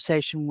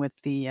conversation with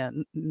the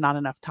not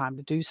enough time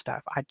to do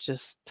stuff. I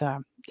just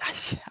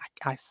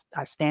I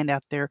stand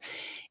out there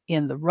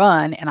in the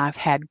run, and I've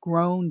had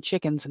grown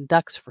chickens and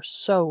ducks for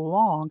so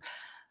long.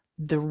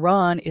 The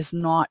run is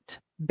not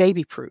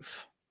baby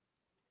proof.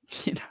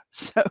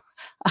 So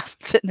I'm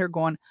sitting there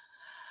going,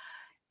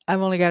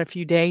 I've only got a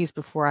few days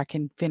before I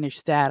can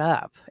finish that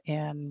up.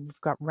 And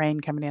we've got rain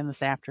coming in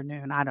this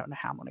afternoon. I don't know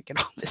how I'm going to get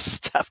all this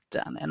stuff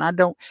done. And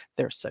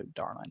they're so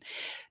darling.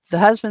 The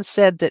husband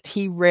said that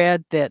he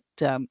read that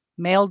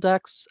male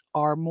ducks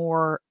are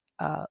more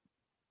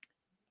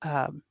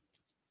um,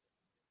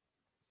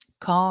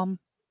 calm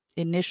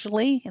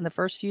initially in the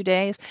first few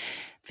days.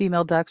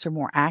 Female ducks are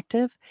more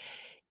active.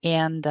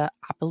 And I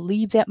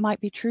believe that might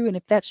be true. And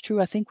if that's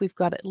true, I think we've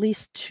got at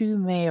least 2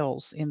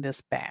 males in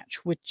this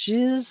batch, which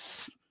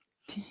is,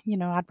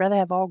 I'd rather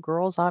have all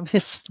girls,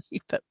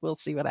 obviously, but we'll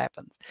see what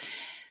happens.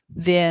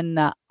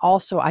 Then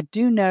also, I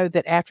do know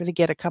that after they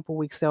get a couple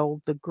weeks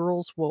old, the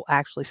girls will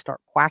actually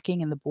start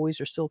quacking and the boys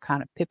are still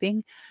kind of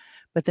pipping.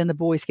 But then the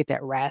boys get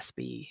that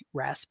raspy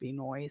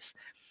noise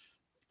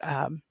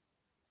that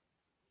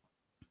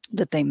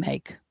they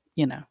make.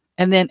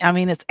 And then, I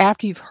mean, it's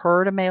after you've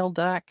heard a male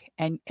duck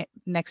and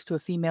next to a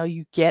female,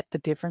 you get the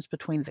difference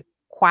between the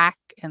quack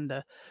and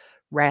the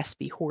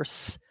raspy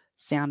hoarse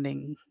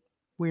sounding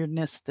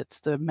weirdness that's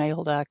the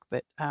male duck.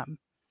 But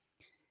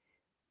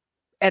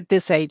at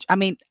this age, I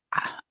mean,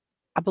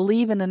 I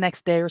believe in the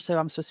next day or so,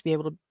 I'm supposed to be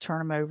able to turn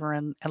them over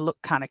and look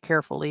kind of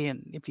carefully.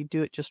 And if you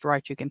do it just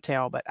right, you can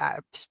tell. But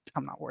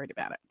I'm not worried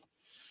about it.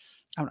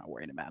 I'm not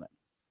worried about it.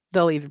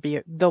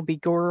 They'll be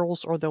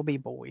girls or they'll be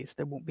boys.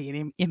 There won't be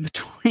any in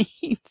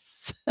between.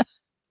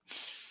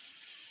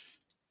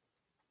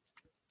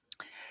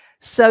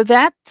 So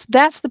that's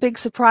the big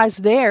surprise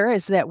there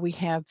is that we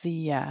have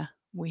the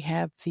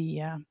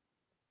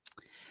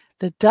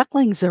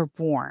ducklings are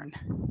born.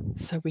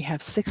 So we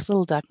have 6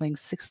 little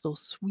ducklings, 6 little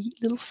sweet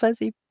little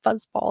fuzzy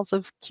fuzzballs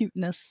of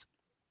cuteness.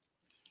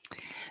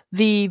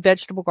 The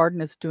vegetable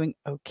garden is doing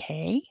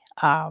okay.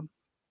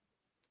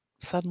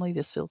 Suddenly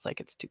this feels like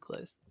it's too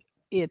close.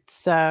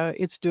 It's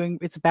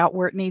about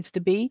where it needs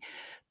to be.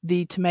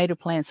 The tomato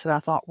plants that I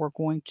thought were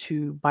going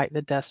to bite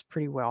the dust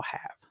pretty well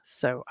have.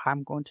 So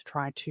I'm going to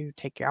try to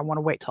take care. I want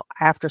to wait till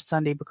after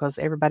Sunday because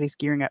everybody's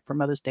gearing up for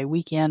Mother's Day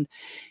weekend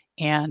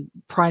and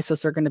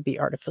prices are going to be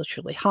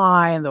artificially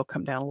high and they'll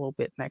come down a little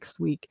bit next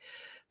week.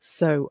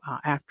 So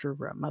after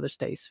Mother's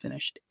Day is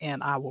finished,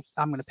 and I'm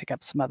going to pick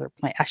up some other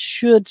plant. I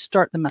should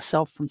start them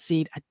myself from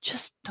seed. I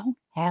just don't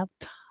have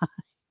time.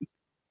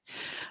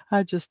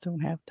 I just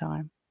don't have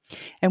time.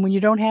 And when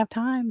you don't have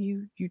time,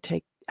 you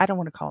take, I don't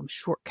want to call them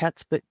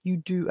shortcuts, but you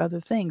do other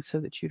things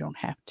so that you don't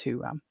have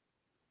to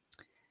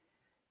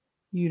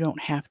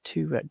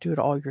do it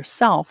all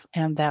yourself.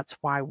 And that's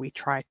why we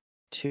try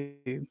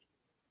to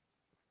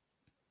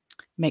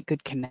make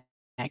good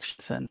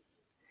connections and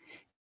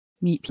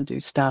meet people, do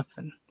stuff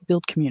and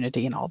build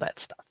community and all that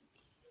stuff.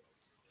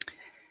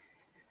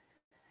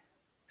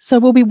 So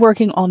we'll be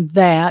working on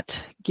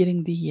that,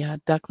 getting the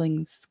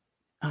ducklings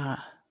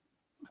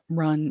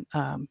run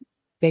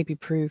baby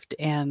proofed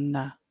and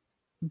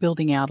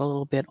building out a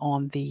little bit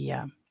on the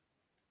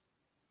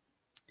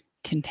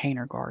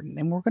container garden.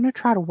 And we're going to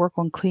try to work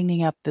on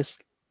cleaning up this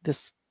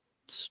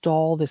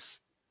stall, this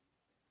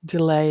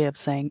delay of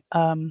saying,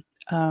 I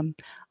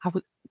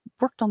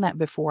worked on that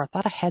before. I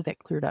thought I had that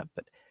cleared up,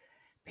 but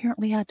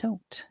Apparently I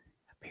don't.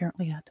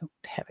 Apparently I don't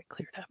have it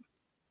cleared up.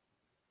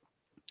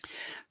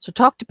 So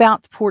talked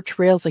about the porch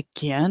rails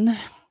again.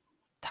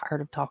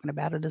 Tired of talking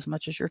about it as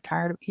much as you're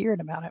tired of hearing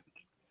about it.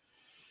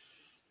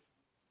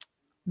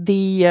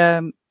 The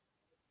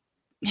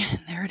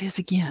there it is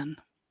again.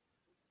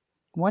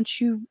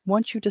 Once you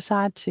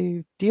decide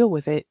to deal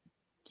with it,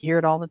 you hear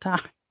it all the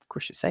time. Of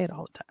course, you say it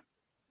all the time.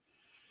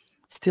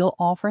 Still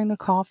offering the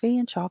coffee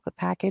and chocolate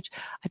package.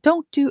 I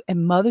don't do a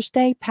Mother's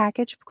Day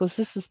package because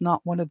this is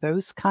not one of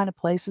those kind of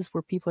places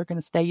where people are going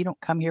to stay. You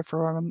don't come here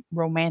for a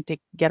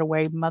romantic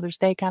getaway Mother's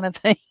Day kind of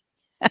thing.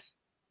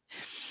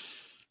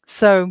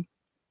 So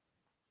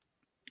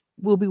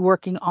we'll be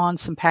working on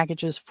some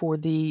packages for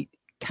the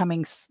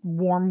coming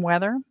warm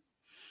weather.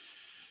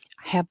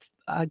 I have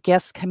a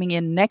guest coming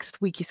in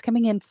next week. He's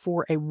coming in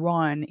for a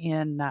run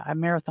in a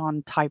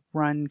marathon type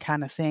run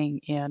kind of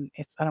thing.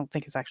 I don't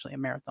think it's actually a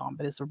marathon,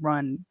 but it's a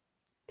run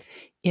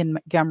in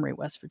Montgomery,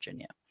 West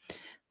Virginia.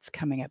 It's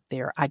coming up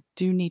there. I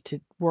do need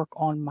to work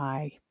on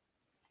my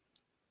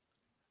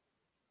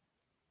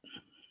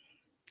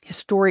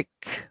historic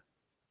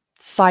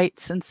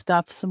sites and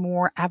stuff some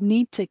more. I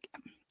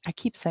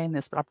keep saying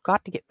this, but I've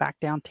got to get back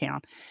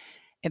downtown.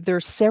 And there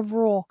are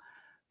several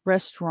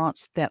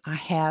restaurants that I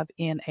have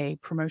in a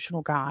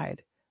promotional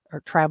guide or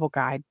travel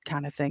guide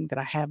kind of thing that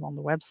I have on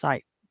the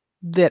website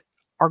that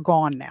are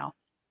gone now.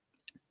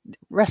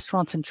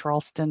 Restaurants in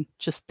Charleston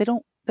just they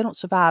don't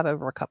survive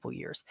over a couple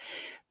years.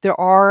 There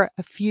are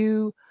a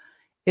few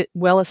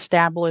well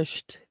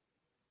established,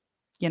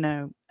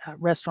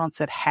 restaurants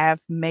that have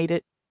made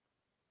it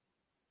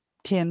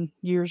 10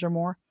 years or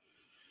more.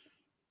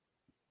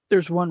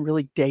 There's one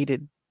really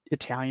dated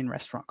Italian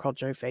restaurant called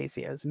Joe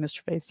Fazio's, and Mr.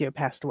 Fazio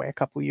passed away a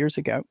couple years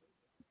ago.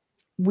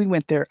 We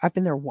went there. I've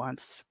been there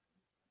once.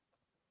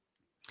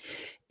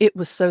 It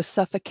was so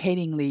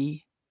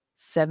suffocatingly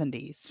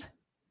 70s.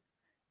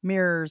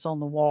 Mirrors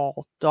on the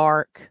wall,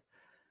 dark,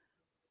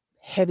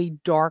 heavy,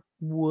 dark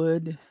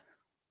wood,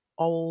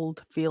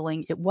 old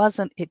feeling. It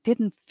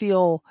didn't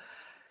feel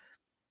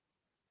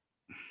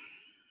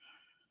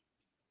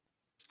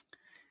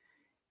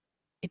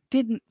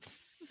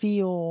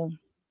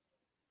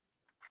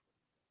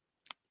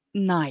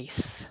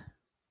nice.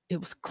 It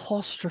was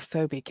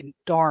claustrophobic and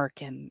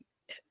dark, and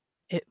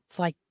it's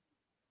like,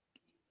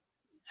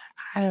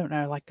 I don't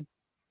know, like a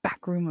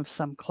back room of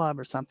some club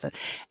or something.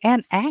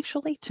 And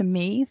actually, to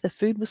me, the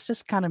food was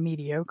just kind of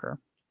mediocre.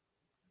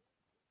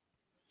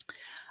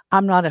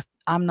 I'm not a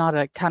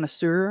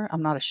connoisseur.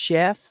 I'm not a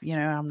chef.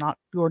 I'm not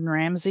Gordon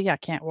Ramsay. I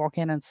can't walk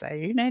in and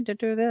say, you need to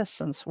do this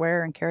and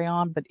swear and carry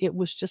on. But it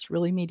was just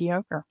really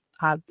mediocre.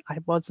 I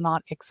was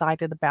not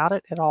excited about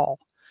it at all.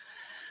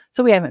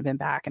 So we haven't been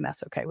back, and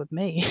that's okay with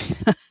me.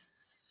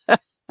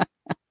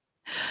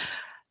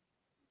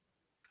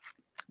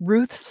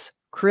 Ruth's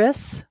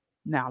Chris.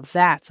 Now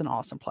that's an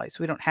awesome place.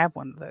 We don't have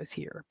one of those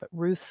here, but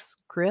Ruth's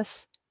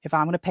Chris, if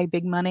I'm going to pay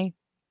big money,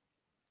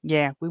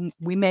 yeah,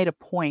 we made a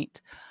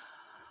point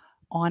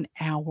on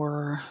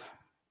our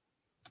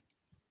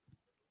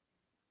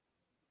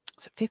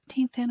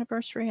 15th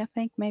anniversary, I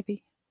think,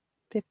 maybe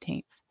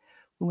 15th.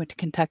 We went to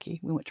Kentucky.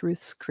 We went to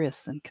Ruth's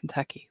Chris in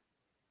Kentucky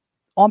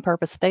on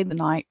purpose, stayed the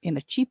night in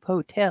a cheap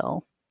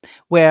hotel.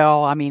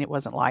 Well, I mean, it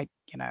wasn't like,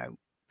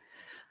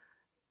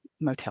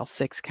 Motel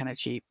 6 kind of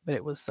cheap, but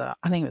it was, I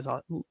think it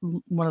was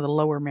one of the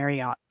lower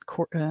Marriott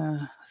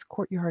Courtyard.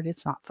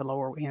 It's not the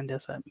lower end,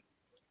 is it?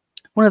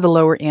 One of the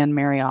lower end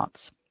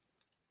Marriotts.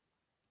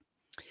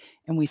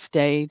 And we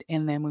stayed,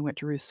 and then we went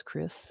to Ruth's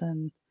Chris,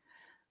 and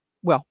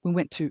well,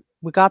 we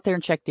got there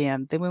and checked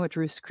in. Then we went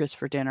to Ruth's Chris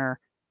for dinner.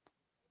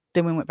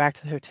 Then we went back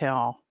to the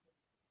hotel.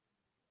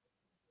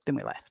 Then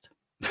we left.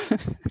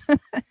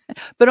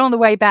 But on the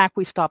way back,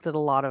 we stopped at a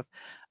lot of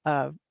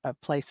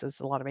places,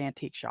 a lot of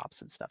antique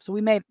shops and stuff. So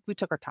we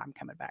took our time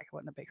coming back. It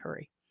wasn't a big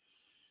hurry.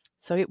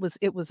 So it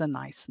was a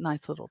nice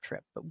little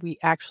trip. But we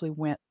actually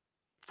went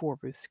for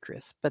Ruth's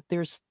Chris. But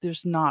there's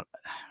not,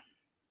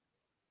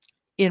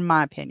 in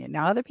my opinion.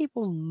 Now other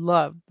people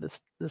love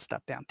this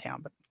stuff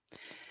downtown, but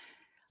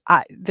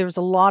there's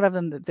a lot of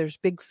them that there's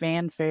big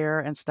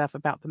fanfare and stuff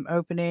about them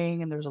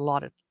opening, and there's a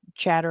lot of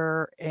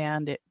chatter,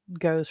 and it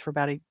goes for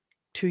about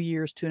 2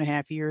 years,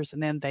 2.5 years,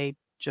 and then they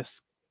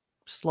just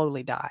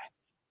slowly die,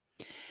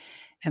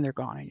 and they're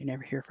gone, and you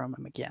never hear from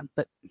them again.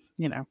 But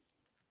it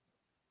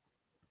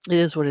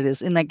is what it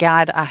is. In that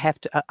guide, I have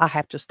to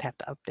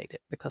update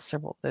it because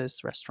several of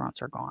those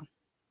restaurants are gone.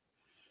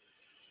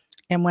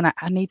 And when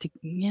I need to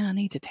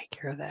take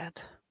care of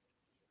that.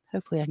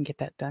 Hopefully, I can get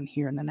that done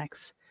here in the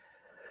next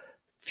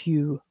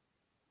few,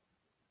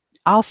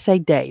 I'll say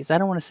days. I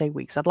don't want to say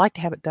weeks. I'd like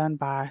to have it done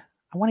I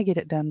want to get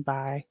it done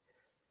by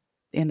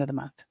the end of the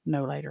month,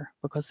 no later,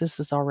 because this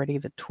is already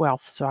the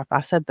 12th. So if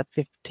I said the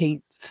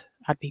 15th,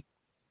 I'd be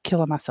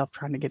killing myself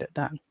trying to get it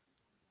done.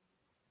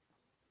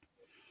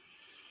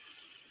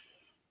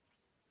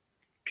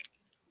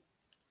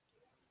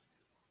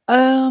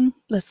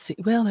 Let's see.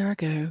 Well, there I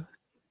go.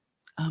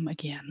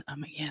 Again.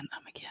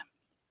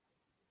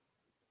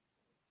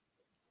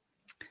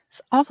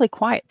 It's awfully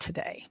quiet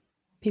today.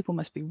 People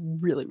must be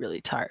really,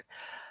 really tired.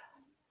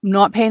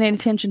 not paying any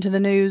attention to the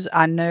news.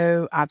 I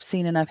know I've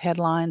seen enough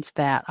headlines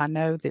that I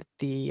know that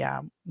the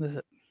was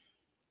it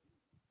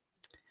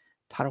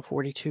Title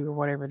 42 or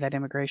whatever that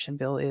immigration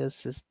bill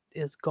is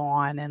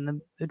gone, and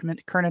the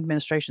current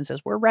administration says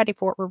we're ready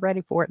for it, we're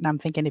ready for it. And I'm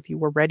thinking, if you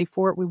were ready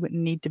for it, we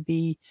wouldn't need to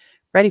be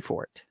ready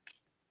for it.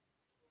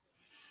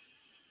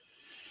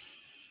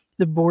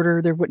 The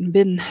border, there wouldn't have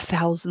been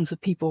thousands of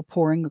people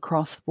pouring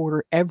across the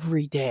border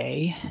every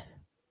day,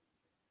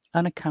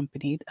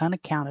 unaccompanied,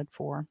 unaccounted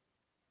for.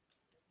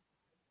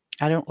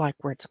 I don't like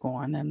where it's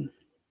going, and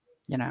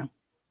you know,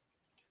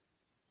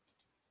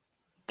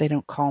 they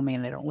don't call me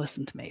and they don't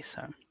listen to me.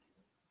 So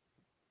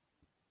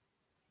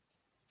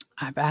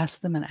I've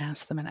asked them and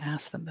asked them and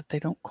asked them, but they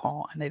don't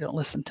call and they don't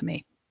listen to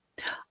me.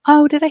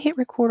 Oh, did I hit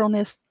record on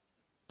this?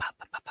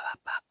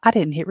 I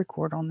didn't hit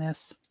record on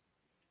this.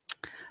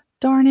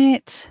 Darn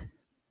it.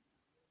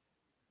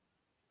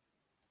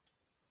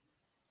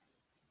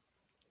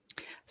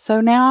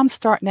 So now I'm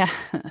starting now.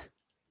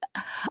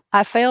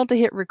 I failed to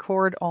hit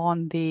record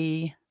on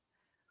the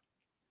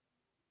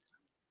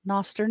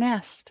Noster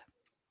Nest.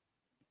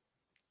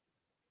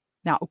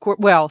 Now, of course,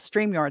 well,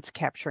 StreamYard's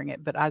capturing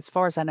it, but as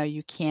far as I know,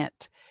 you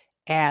can't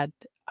add.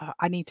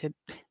 I need to.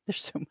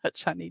 There's so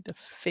much I need to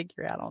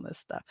figure out on this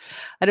stuff.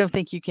 I don't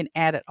think you can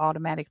add it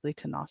automatically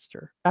to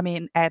Noster. I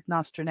mean, add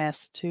Noster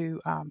Nest to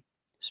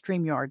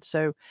StreamYard.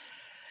 So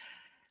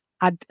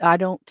I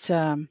don't.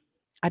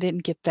 I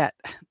didn't get that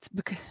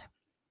because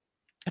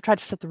I tried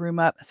to set the room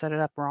up. I set it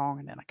up wrong,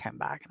 and then I came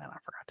back and then I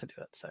forgot to do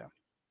it. So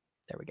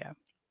there we go.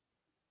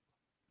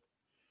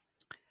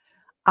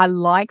 I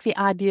like the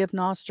idea of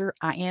Noster.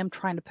 I am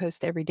trying to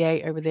post every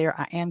day over there.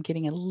 I am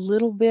getting a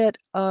little bit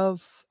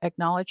of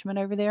acknowledgement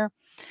over there.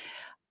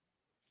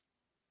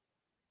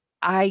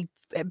 I've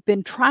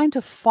been trying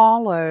to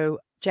follow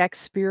Jack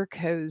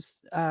Spirko's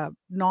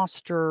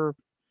Noster,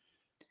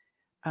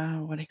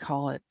 what do you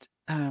call it?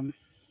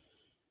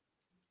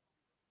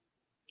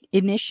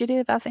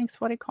 Initiative, I think is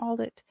what he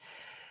called it.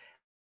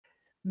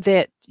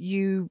 That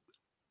you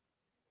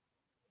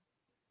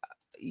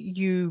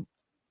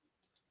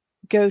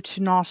go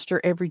to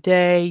Noster every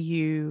day.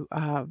 You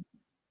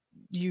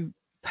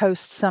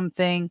post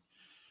something.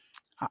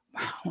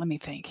 Let me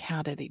think.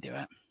 How did he do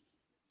it?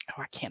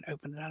 Oh, I can't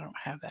open it. I don't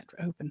have that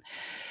open.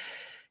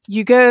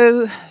 You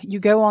go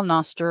on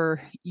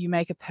Noster, you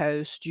make a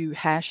post, you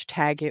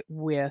hashtag it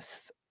with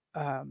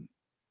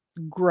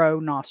Grow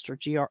Noster,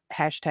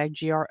 hashtag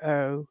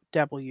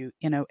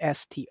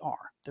GROWNOSTR.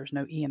 There's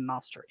no E in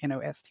Noster,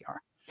 NOSTR.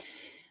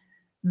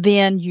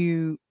 Then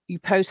you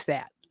post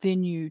that.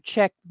 Then you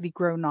check the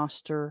Grow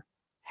Noster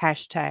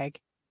hashtag.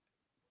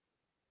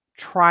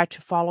 Try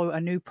to follow a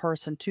new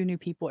person, 2 new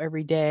people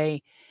every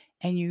day,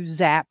 and you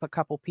zap a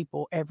couple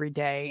people every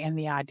day. And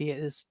the idea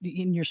is,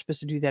 and you're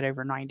supposed to do that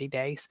over 90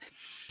 days.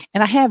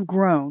 And I have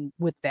grown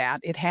with that.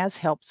 It has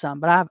helped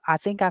some, but I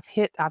think I've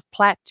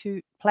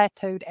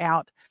plateaued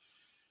out.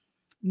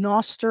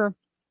 Noster,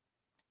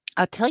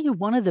 I'll tell you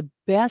one of the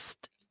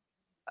best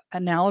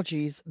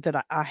analogies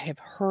that I have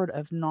heard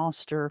of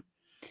Noster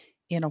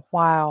in a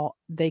while.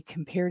 They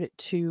compared it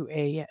to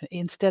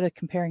instead of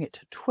comparing it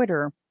to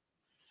Twitter.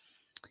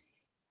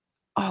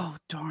 Oh,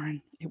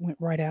 darn. It went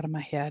right out of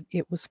my head.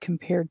 It was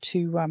compared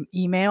to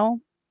email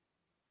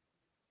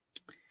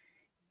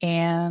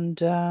and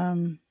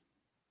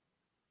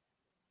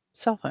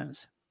cell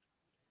phones.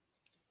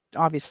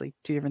 Obviously,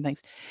 2 different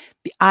things.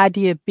 The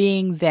idea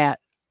being that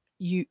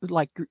you,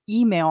 like your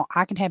email,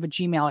 I can have a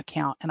Gmail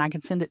account and I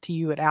can send it to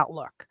you at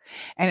Outlook.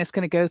 And it's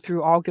going to go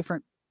through all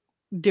different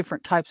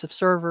types of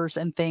servers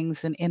and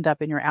things and end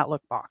up in your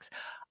Outlook box.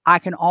 I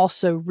can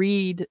also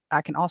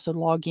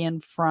log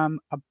in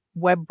from a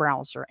web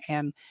browser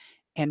and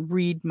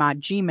read my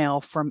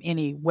Gmail from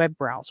any web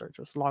browser,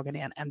 just logging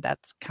in. And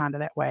that's kind of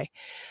that way.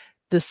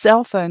 The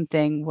cell phone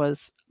thing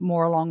was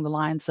more along the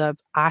lines of,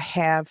 I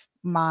have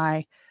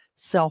my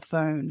cell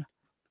phone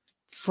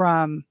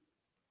from,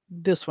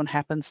 this one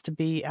happens to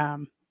be,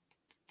 darn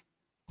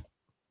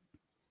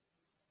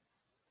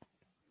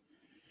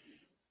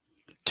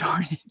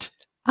it.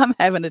 I'm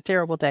having a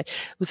terrible day.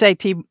 We'll say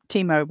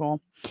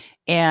T-Mobile.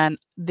 And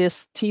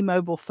this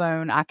T-Mobile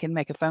phone, I can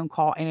make a phone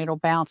call and it'll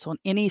bounce on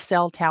any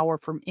cell tower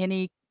from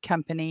any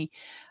company,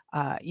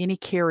 any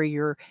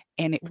carrier,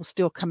 and it will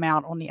still come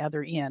out on the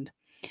other end.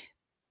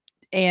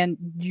 And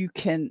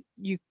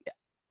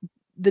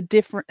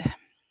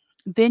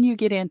then you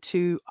get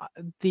into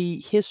the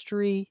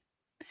history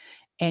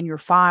and your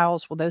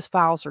files. Well, those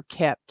files are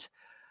kept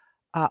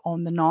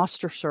on the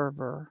Noster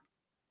server,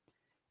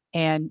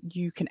 and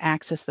you can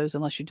access those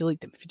unless you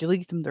delete them. If you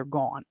delete them, they're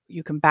gone.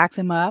 You can back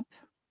them up,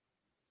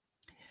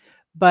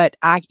 but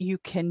you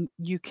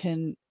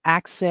can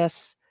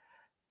access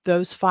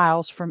those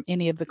files from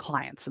any of the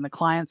clients, and the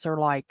clients are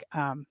like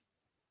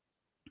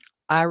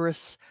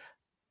Iris,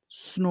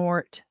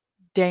 Snort,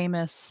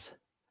 Damus.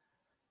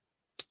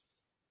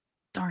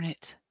 Darn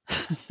it.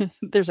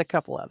 There's a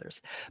couple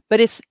others, but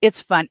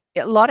it's fun.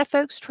 A lot of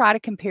folks try to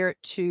compare it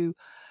to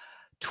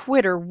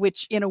Twitter,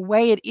 which in a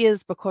way it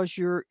is, because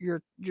you're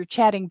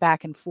chatting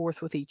back and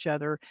forth with each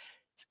other.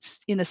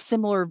 in a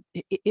similar,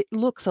 it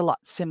looks a lot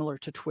similar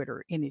to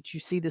Twitter in that you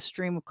see the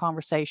stream of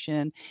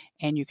conversation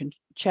and you can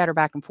chatter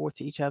back and forth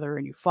to each other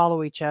and you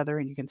follow each other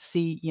and you can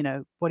see,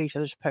 what each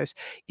other's posts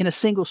in a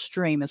single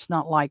stream. It's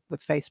not like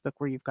with Facebook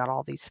where you've got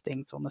all these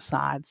things on the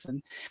sides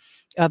and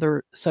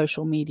other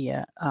social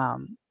media,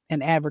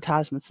 and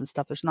advertisements and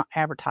stuff. There's not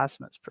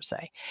advertisements per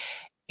se.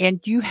 And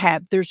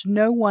there's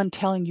no one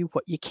telling you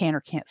what you can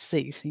or can't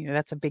see. So,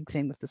 that's a big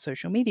thing with the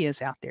social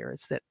medias out there,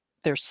 is that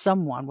there's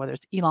someone, whether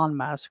it's Elon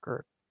Musk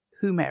or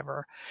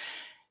whomever,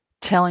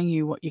 telling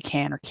you what you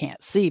can or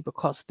can't see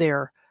because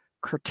they're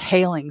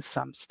curtailing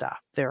some stuff.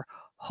 They're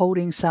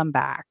holding some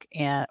back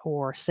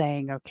or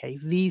saying, okay,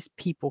 these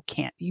people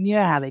can't. You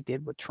know how they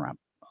did with Trump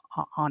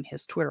on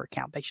his Twitter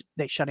account.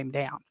 They shut him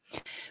down.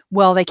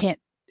 Well, they can't.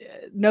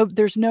 No,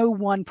 there's no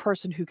one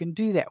person who can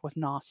do that with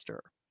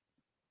Noster.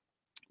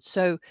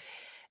 So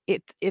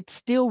it's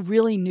still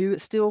really new.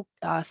 It's still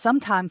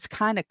sometimes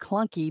kind of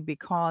clunky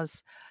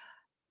because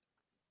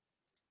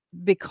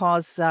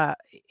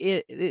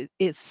it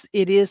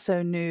is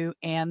so new,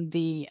 and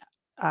the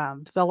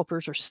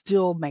developers are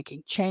still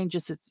making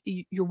changes.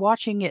 You're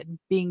watching it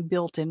being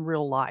built in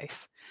real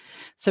life,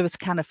 so it's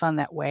kind of fun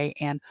that way.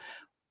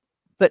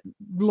 But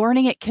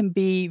learning it can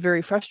be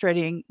very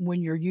frustrating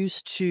when you're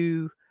used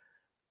to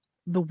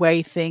the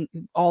way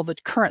all the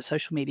current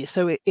social media.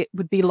 So it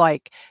would be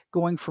like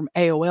going from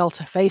AOL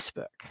to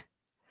Facebook,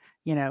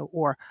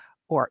 or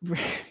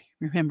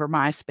remember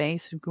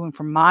MySpace, going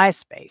from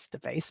MySpace to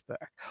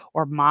Facebook,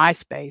 or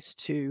MySpace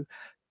to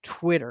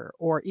Twitter,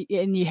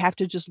 and you have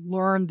to just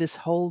learn this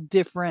whole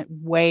different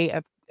way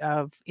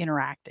of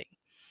interacting.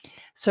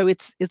 So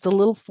it's a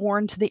little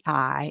foreign to the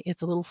eye.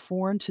 It's a little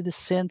foreign to the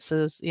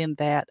senses in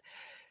that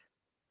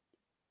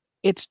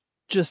it's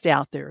just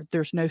out there.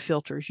 There's no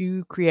filters.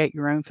 You create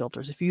your own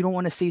filters. If you don't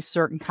want to see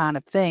certain kind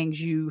of things,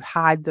 you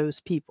hide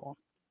those people.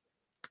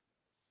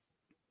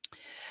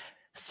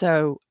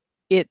 So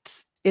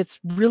it's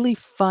really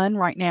fun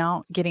right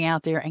now getting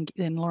out there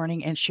and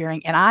learning and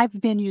sharing. And I've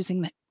been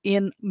using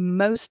in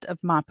most of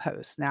my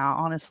posts. Now,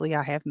 honestly,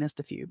 I have missed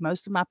a few.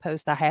 Most of my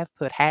posts I have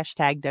put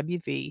hashtag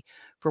WV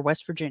for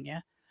West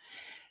Virginia,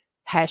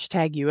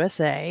 hashtag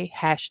USA,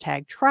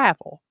 hashtag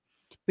travel,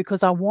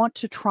 because I want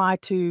to try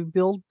to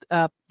build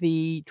up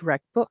the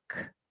direct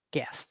book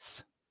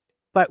guests.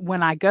 But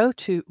when I go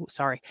to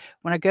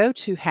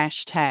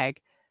hashtag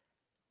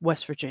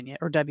West Virginia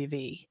or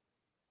WV,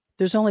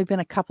 there's only been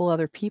a couple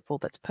other people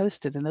that's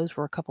posted, and those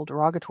were a couple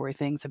derogatory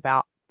things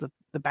about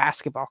the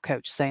basketball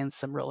coach saying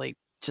some really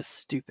just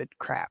stupid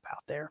crap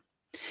out there.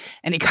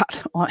 And he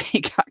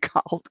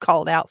got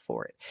called out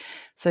for it.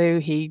 So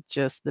he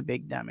just the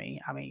big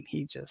dummy. I mean,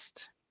 he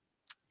got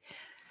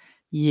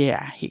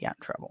in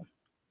trouble.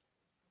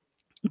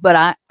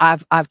 But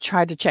I've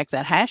tried to check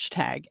that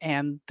hashtag,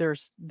 and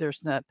there's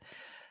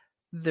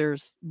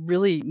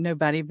really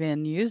nobody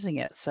been using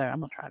it. So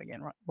I'm gonna try it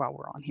again while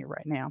we're on here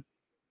right now.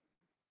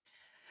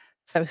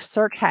 So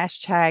search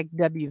hashtag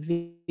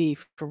WV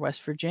for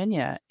West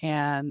Virginia,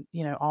 and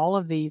all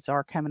of these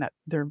are coming up.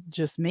 They're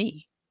just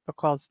me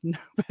because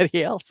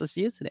nobody else is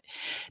using it.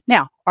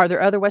 Now, are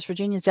there other West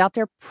Virginians out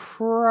there?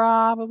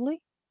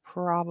 Probably.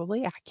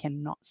 Probably. I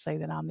cannot say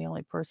that I'm the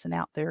only person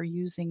out there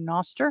using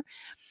Noster,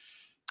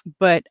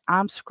 but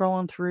I'm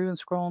scrolling through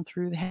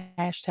the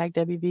hashtag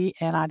WV,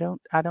 and I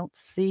don't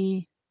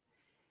see,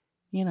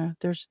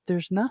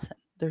 there's nothing.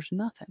 There's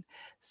nothing.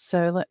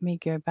 So let me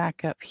go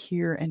back up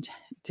here and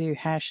do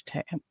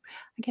hashtag. I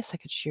guess I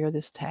could share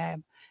this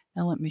tab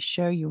and let me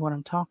show you what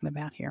I'm talking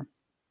about here.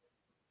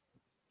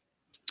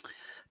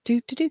 Do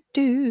do do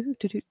do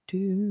do do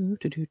do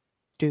do do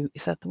do.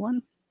 Is that the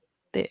one?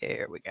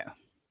 There we go.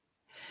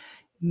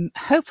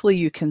 Hopefully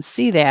you can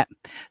see that.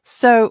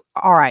 So,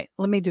 all right,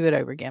 let me do it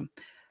over again.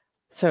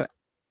 So,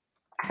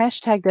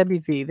 hashtag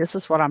WV. This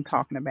is what I'm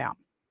talking about.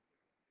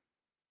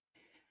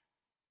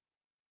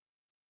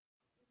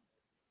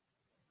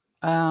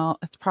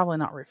 It's probably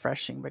not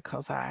refreshing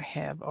because I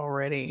have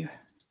already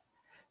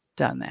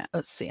done that.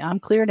 Let's see. I'm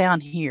clear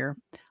down here.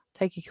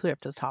 Take you clear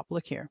up to the top.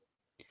 Look here.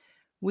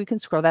 We can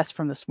scroll. That's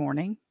from this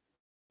morning.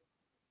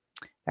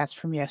 That's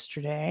from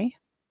yesterday.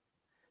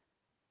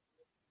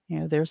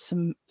 There's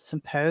some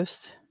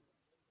posts.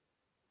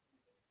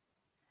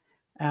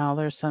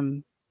 There's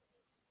some.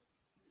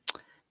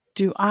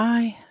 Do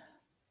I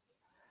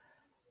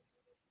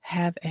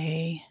have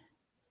a?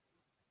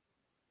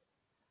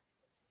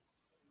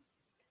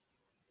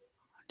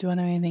 Do I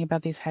know anything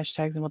about these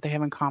hashtags and what they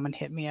have in common?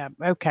 Hit me up.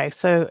 Okay,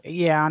 so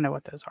yeah, I know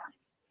what those are.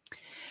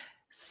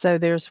 So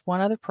there's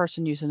one other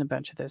person using a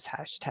bunch of those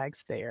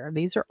hashtags there.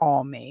 These are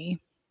all me.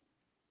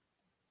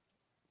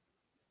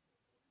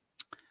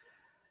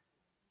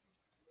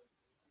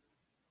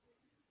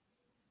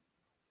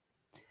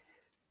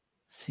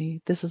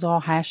 See, this is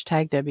all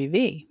hashtag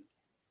WV.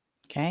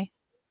 Okay.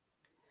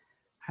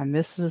 And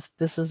this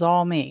is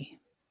all me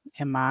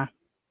and my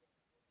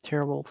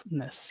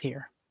terribleness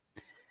here.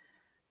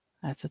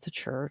 That's at the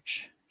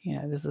church.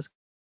 This is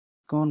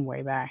going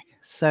way back.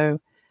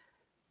 So,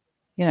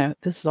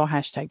 this is all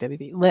hashtag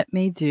WV. Let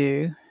me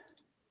do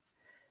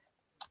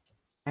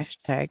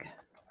Hashtag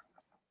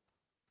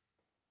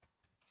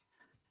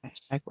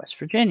West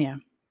Virginia.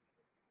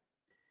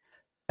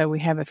 So we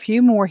have a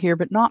few more here,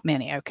 but not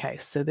many. Okay,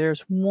 so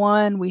there's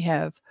one we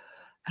have.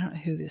 I don't know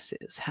who this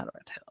is. How do I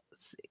tell?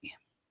 Let's see.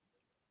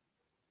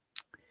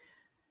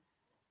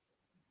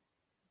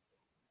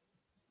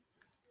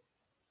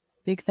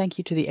 Big thank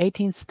you to the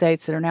 18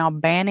 states that are now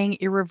banning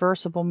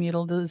irreversible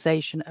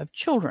mutilization of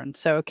children.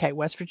 So, okay,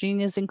 West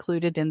Virginia is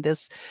included in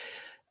this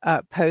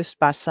post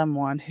by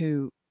someone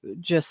who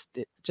just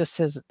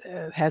says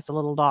has a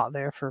little dot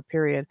there for a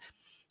period.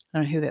 I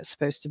don't know who that's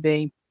supposed to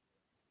be.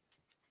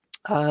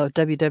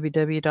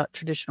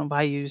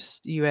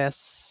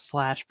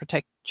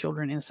 www.traditionalvaluesus/protect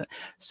children innocent.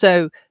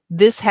 So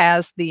this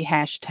has the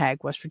hashtag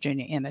West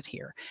Virginia in it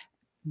here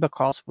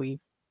because we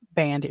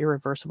banned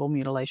irreversible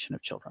mutilation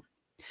of children.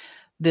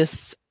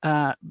 This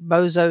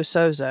Bozo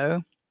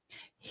Sozo,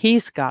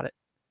 he's got it,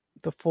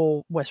 the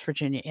full West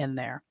Virginia in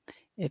there.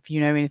 If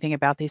you know anything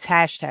about these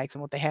hashtags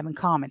and what they have in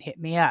common, hit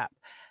me up.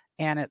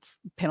 And it's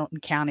Pendleton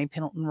County,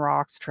 Pendleton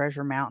Rocks,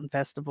 Treasure Mountain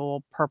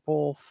Festival,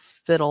 Purple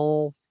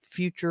Fiddle,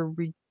 Future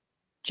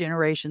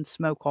Regeneration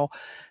Smoke Hole.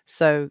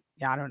 So,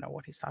 yeah, I don't know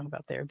what he's talking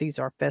about there. These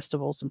are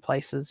festivals and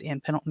places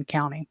in Pendleton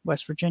County,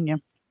 West Virginia.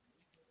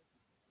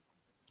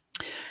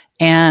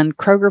 And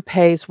Kroger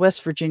pays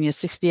West Virginia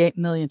 $68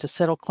 million to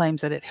settle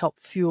claims that it helped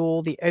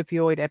fuel the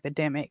opioid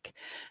epidemic,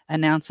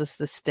 announces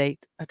the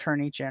state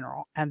attorney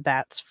general, and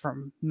that's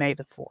from May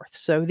the 4th.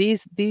 So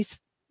these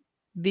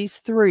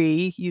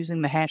three,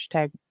 using the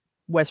hashtag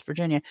West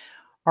Virginia,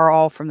 are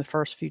all from the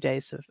first few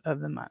days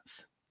of the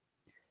month.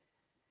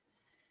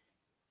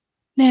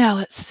 Now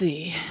let's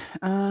see.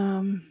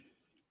 There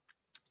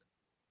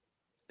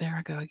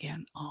I go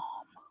again.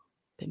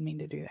 Didn't mean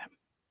to do that.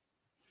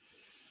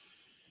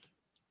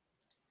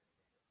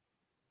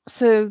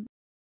 So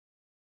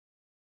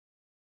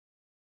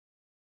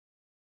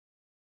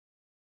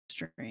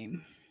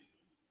stream.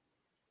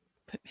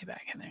 Put me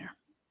back in there.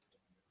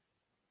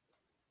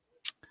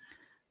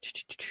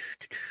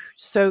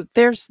 So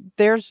there's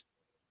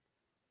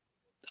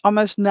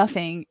almost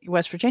nothing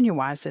West Virginia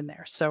wise in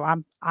there. So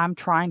I'm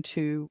trying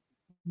to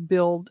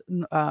build,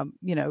 in a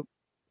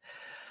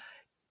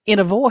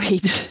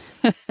void,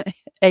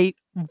 a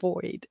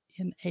void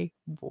in a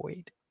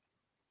void.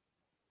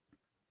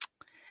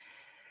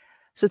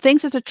 So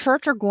things at the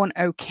church are going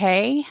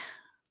okay.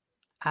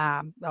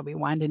 I'll be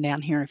winding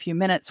down here in a few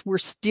minutes. We're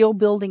still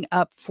building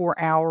up for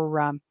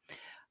our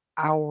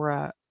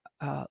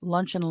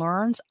lunch and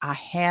learns. I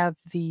have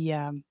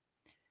the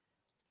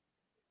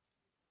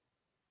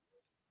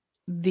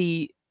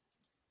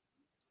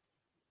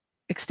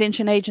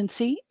extension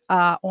agency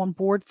on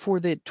board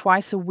for the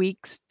twice a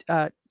week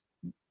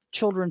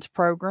children's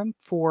program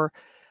for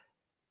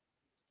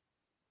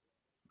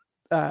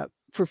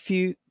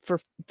food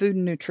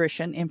and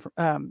nutrition.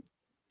 Darn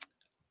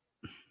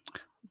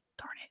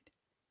it.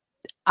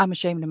 I'm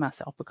ashamed of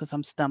myself because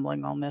I'm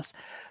stumbling on this.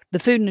 The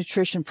food and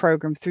nutrition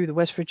program through the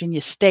West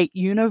Virginia State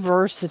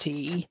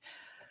University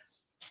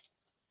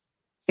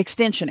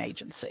Extension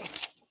Agency.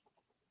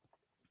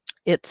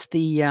 It's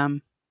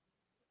the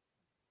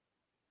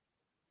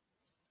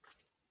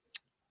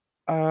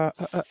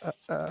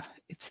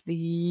it's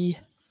the,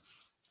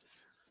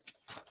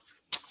 I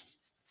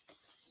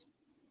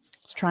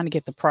was trying to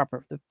get the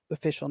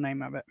official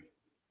name of it.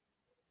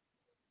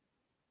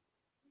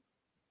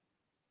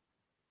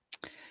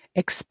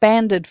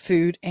 Expanded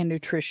Food and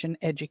Nutrition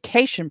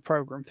Education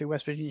Program through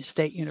West Virginia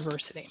State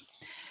University.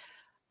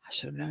 I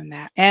should have known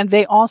that. And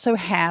they also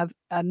have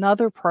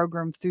another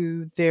program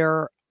through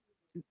their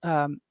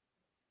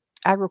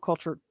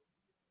agriculture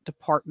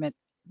department.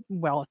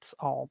 Well, it's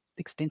all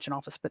extension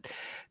office, but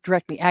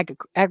directly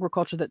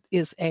agriculture, that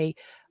is a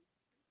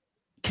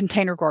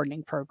container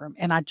gardening program.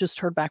 And I just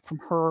heard back from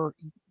her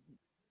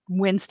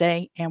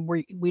Wednesday, and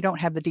we don't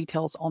have the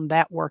details on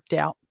that worked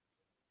out.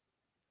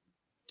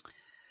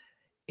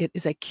 It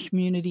is a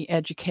community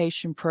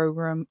education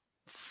program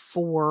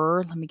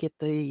for, let me get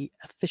the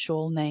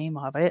official name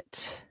of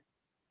it.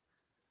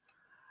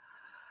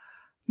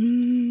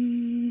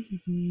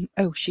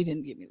 Oh, she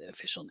didn't give me the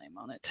official name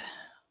on it.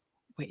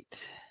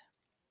 Wait.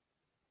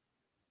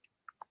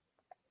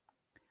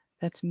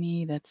 That's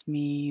me, that's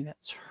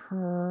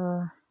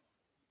her.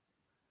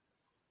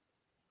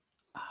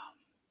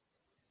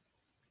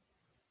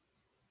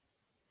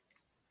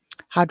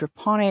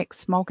 Hydroponics,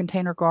 small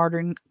container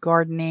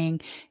gardening,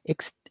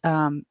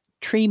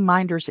 tree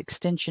minders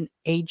extension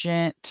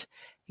agent,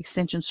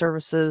 extension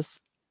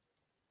services,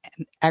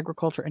 and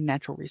agriculture and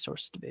natural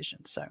resource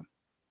division. So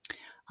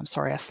I'm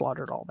sorry I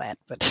slaughtered all that,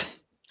 but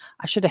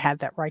I should have had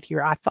that right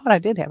here. I thought I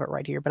did have it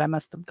right here, but I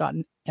must have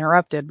gotten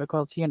interrupted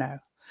because,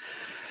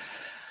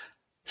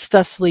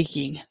 stuff's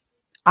leaking.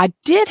 I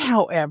did,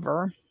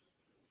 however,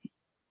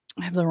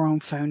 I have the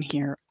wrong phone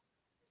here.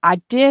 I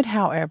did,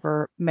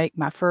 however, make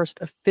my first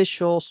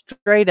official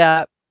straight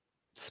up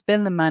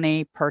spend the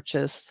money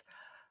purchase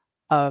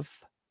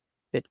of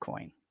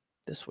Bitcoin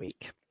this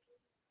week.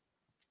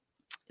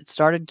 It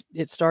started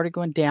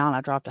going down.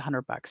 I dropped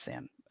 $100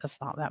 in. That's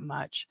not that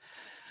much.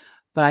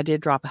 But I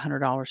did drop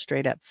 $100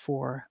 straight up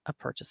for a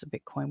purchase of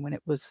Bitcoin when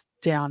it was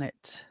down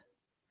at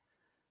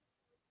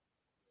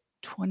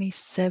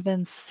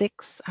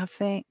 27.6, I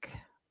think.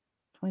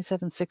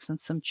 27.6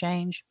 and some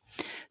change.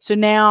 So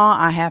now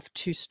I have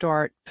to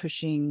start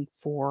pushing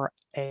for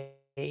a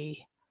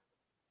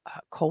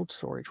cold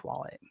storage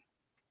wallet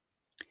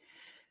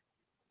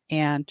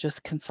and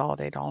just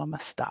consolidate all of my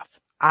stuff.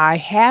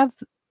 I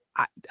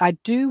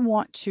do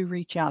want to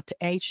reach out to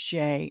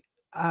HJ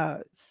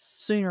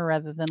sooner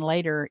rather than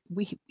later.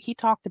 He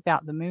talked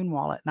about the Moon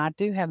Wallet, and I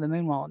do have the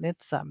Moon Wallet.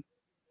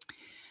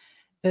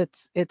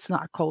 It's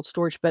not cold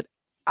storage, but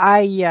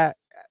I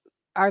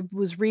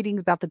was reading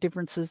about the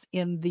differences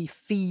in the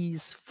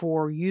fees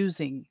for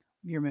using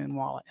your Moon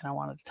Wallet, and I'm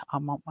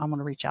going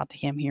to reach out to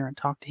him here and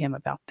talk to him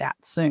about that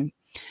soon,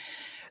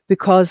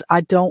 because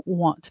I don't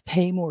want to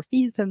pay more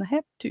fees than I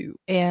have to.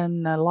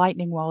 And the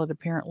Lightning Wallet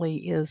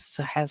apparently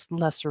has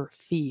lesser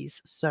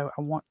fees, so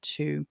I want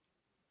to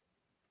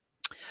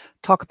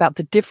talk about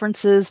the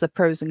differences, the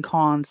pros and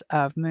cons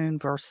of Moon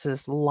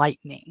versus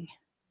Lightning.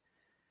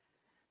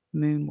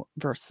 Moon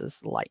versus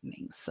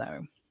Lightning. So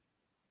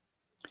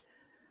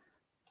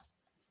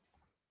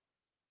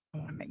I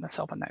want to make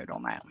myself a note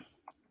on that.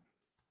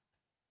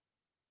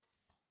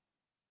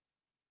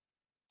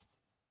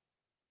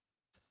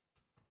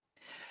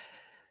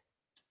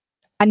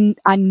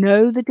 I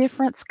know the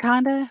difference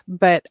kind of,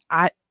 but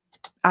I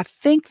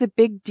think the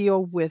big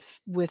deal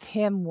with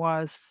him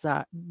was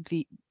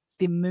the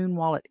Moon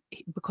Wallet,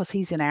 because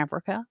he's in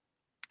Africa.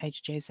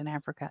 HJ's in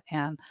Africa,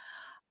 and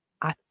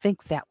I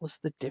think that was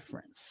the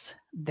difference,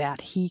 that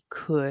he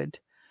could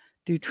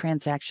do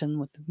transaction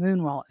with the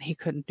Moon Wallet. He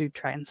couldn't do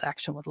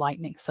transaction with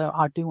Lightning. So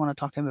I do want to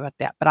talk to him about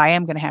that. But I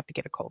am going to have to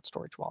get a cold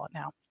storage wallet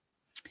now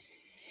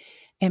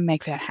and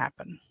make that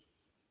happen.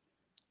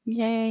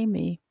 Yay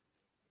me.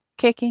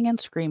 Kicking and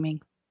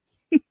screaming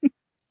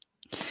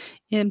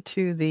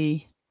into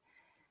the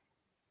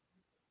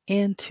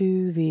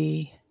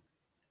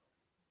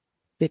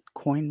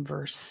Bitcoin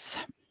verse.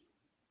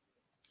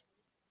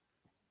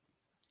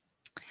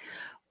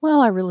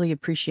 Well, I really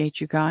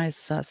appreciate you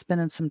guys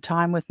spending some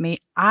time with me.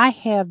 I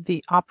have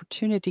the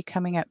opportunity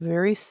coming up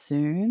very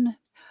soon,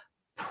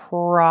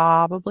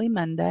 probably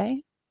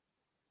Monday,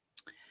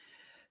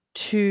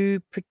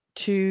 to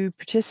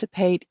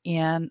participate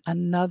in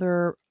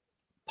another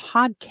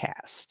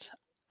podcast.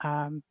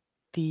 I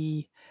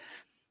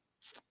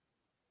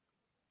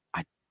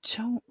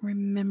don't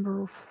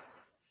remember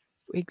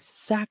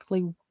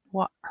exactly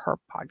what her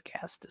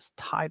podcast is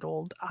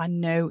titled. I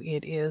know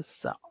it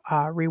is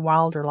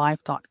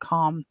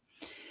rewilderlife.com.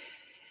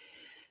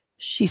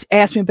 She's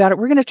asked me about it.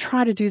 We're going to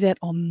try to do that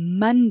on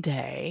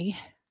Monday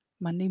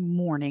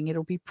morning.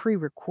 It'll be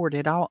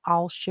pre-recorded.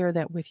 I'll share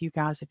that with you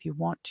guys if you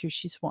want to.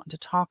 She's wanting to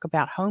talk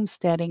about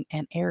homesteading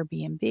and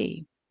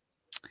Airbnb.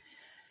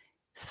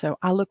 So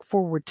I look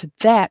forward to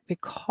that,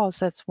 because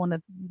that's one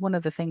of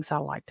the things I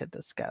like to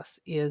discuss,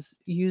 is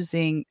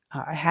using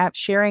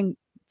sharing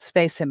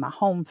space in my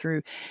home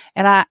through,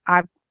 and I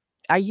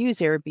use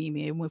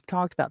Airbnb, and we've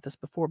talked about this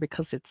before,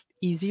 because it's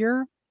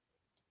easier.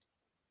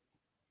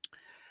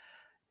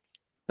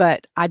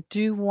 But I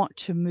do want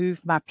to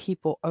move my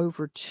people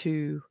over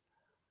to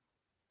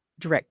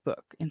direct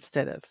book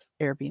instead of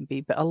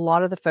Airbnb. But a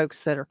lot of the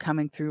folks that are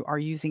coming through are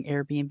using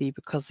Airbnb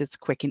because it's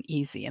quick and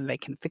easy, and they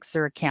can fix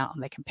their account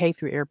and they can pay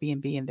through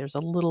Airbnb. And there's a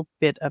little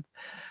bit of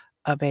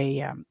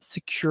a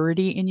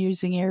security in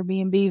using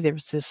Airbnb.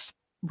 There's this,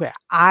 what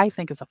I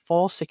think is a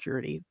false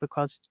security,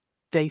 because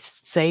they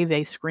say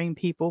they screen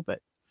people, but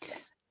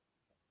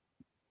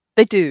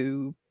they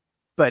do,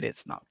 but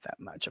it's not that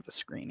much of a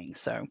screening.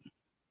 So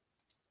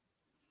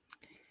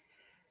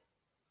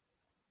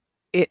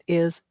it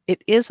is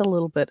a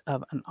little bit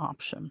of an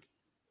option.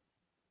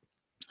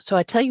 So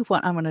I tell you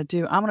what I'm going to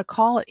do. I'm going to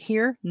call it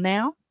here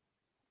now.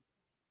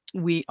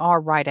 We are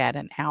right at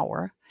an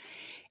hour,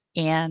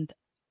 and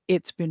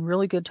it's been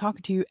really good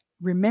talking to you.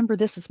 Remember,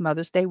 this is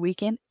Mother's Day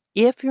weekend.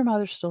 If your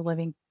mother's still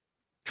living,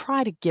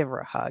 try to give her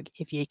a hug.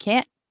 If you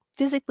can't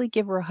physically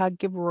give her a hug,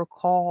 give her a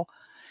call.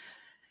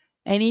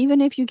 And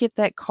even if you get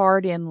that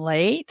card in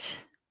late,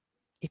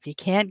 if you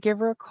can't give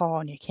her a call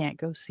and you can't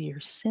go see her,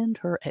 send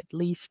her at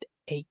least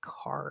a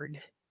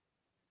card.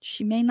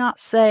 She may not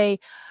say,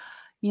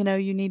 you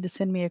need to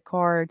send me a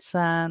card,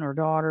 son or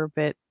daughter,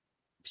 but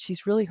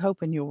she's really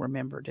hoping you'll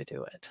remember to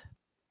do it.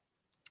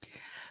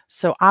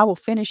 So I will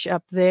finish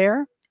up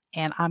there,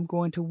 and I'm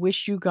going to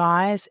wish you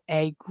guys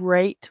a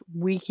great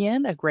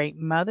weekend, a great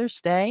Mother's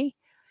Day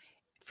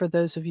for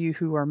those of you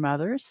who are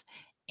mothers.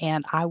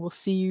 And I will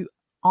see you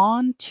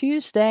on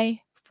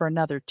Tuesday for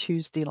another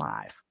Tuesday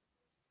Live.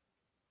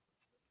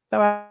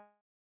 Bye-bye.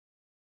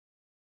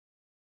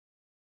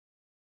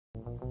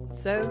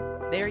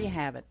 So there you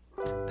have it.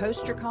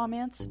 Post your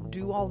comments,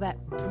 do all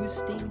that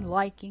boosting,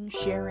 liking,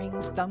 sharing,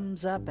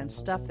 thumbs up, and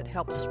stuff that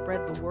helps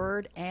spread the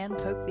word and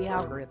poke the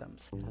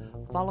algorithms.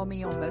 Follow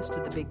me on most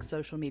of the big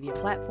social media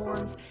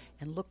platforms,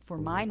 and look for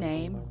my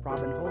name,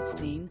 Robin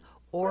Holstein,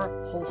 or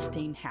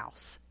Holstein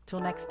House. Till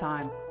next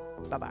time,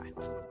 bye-bye.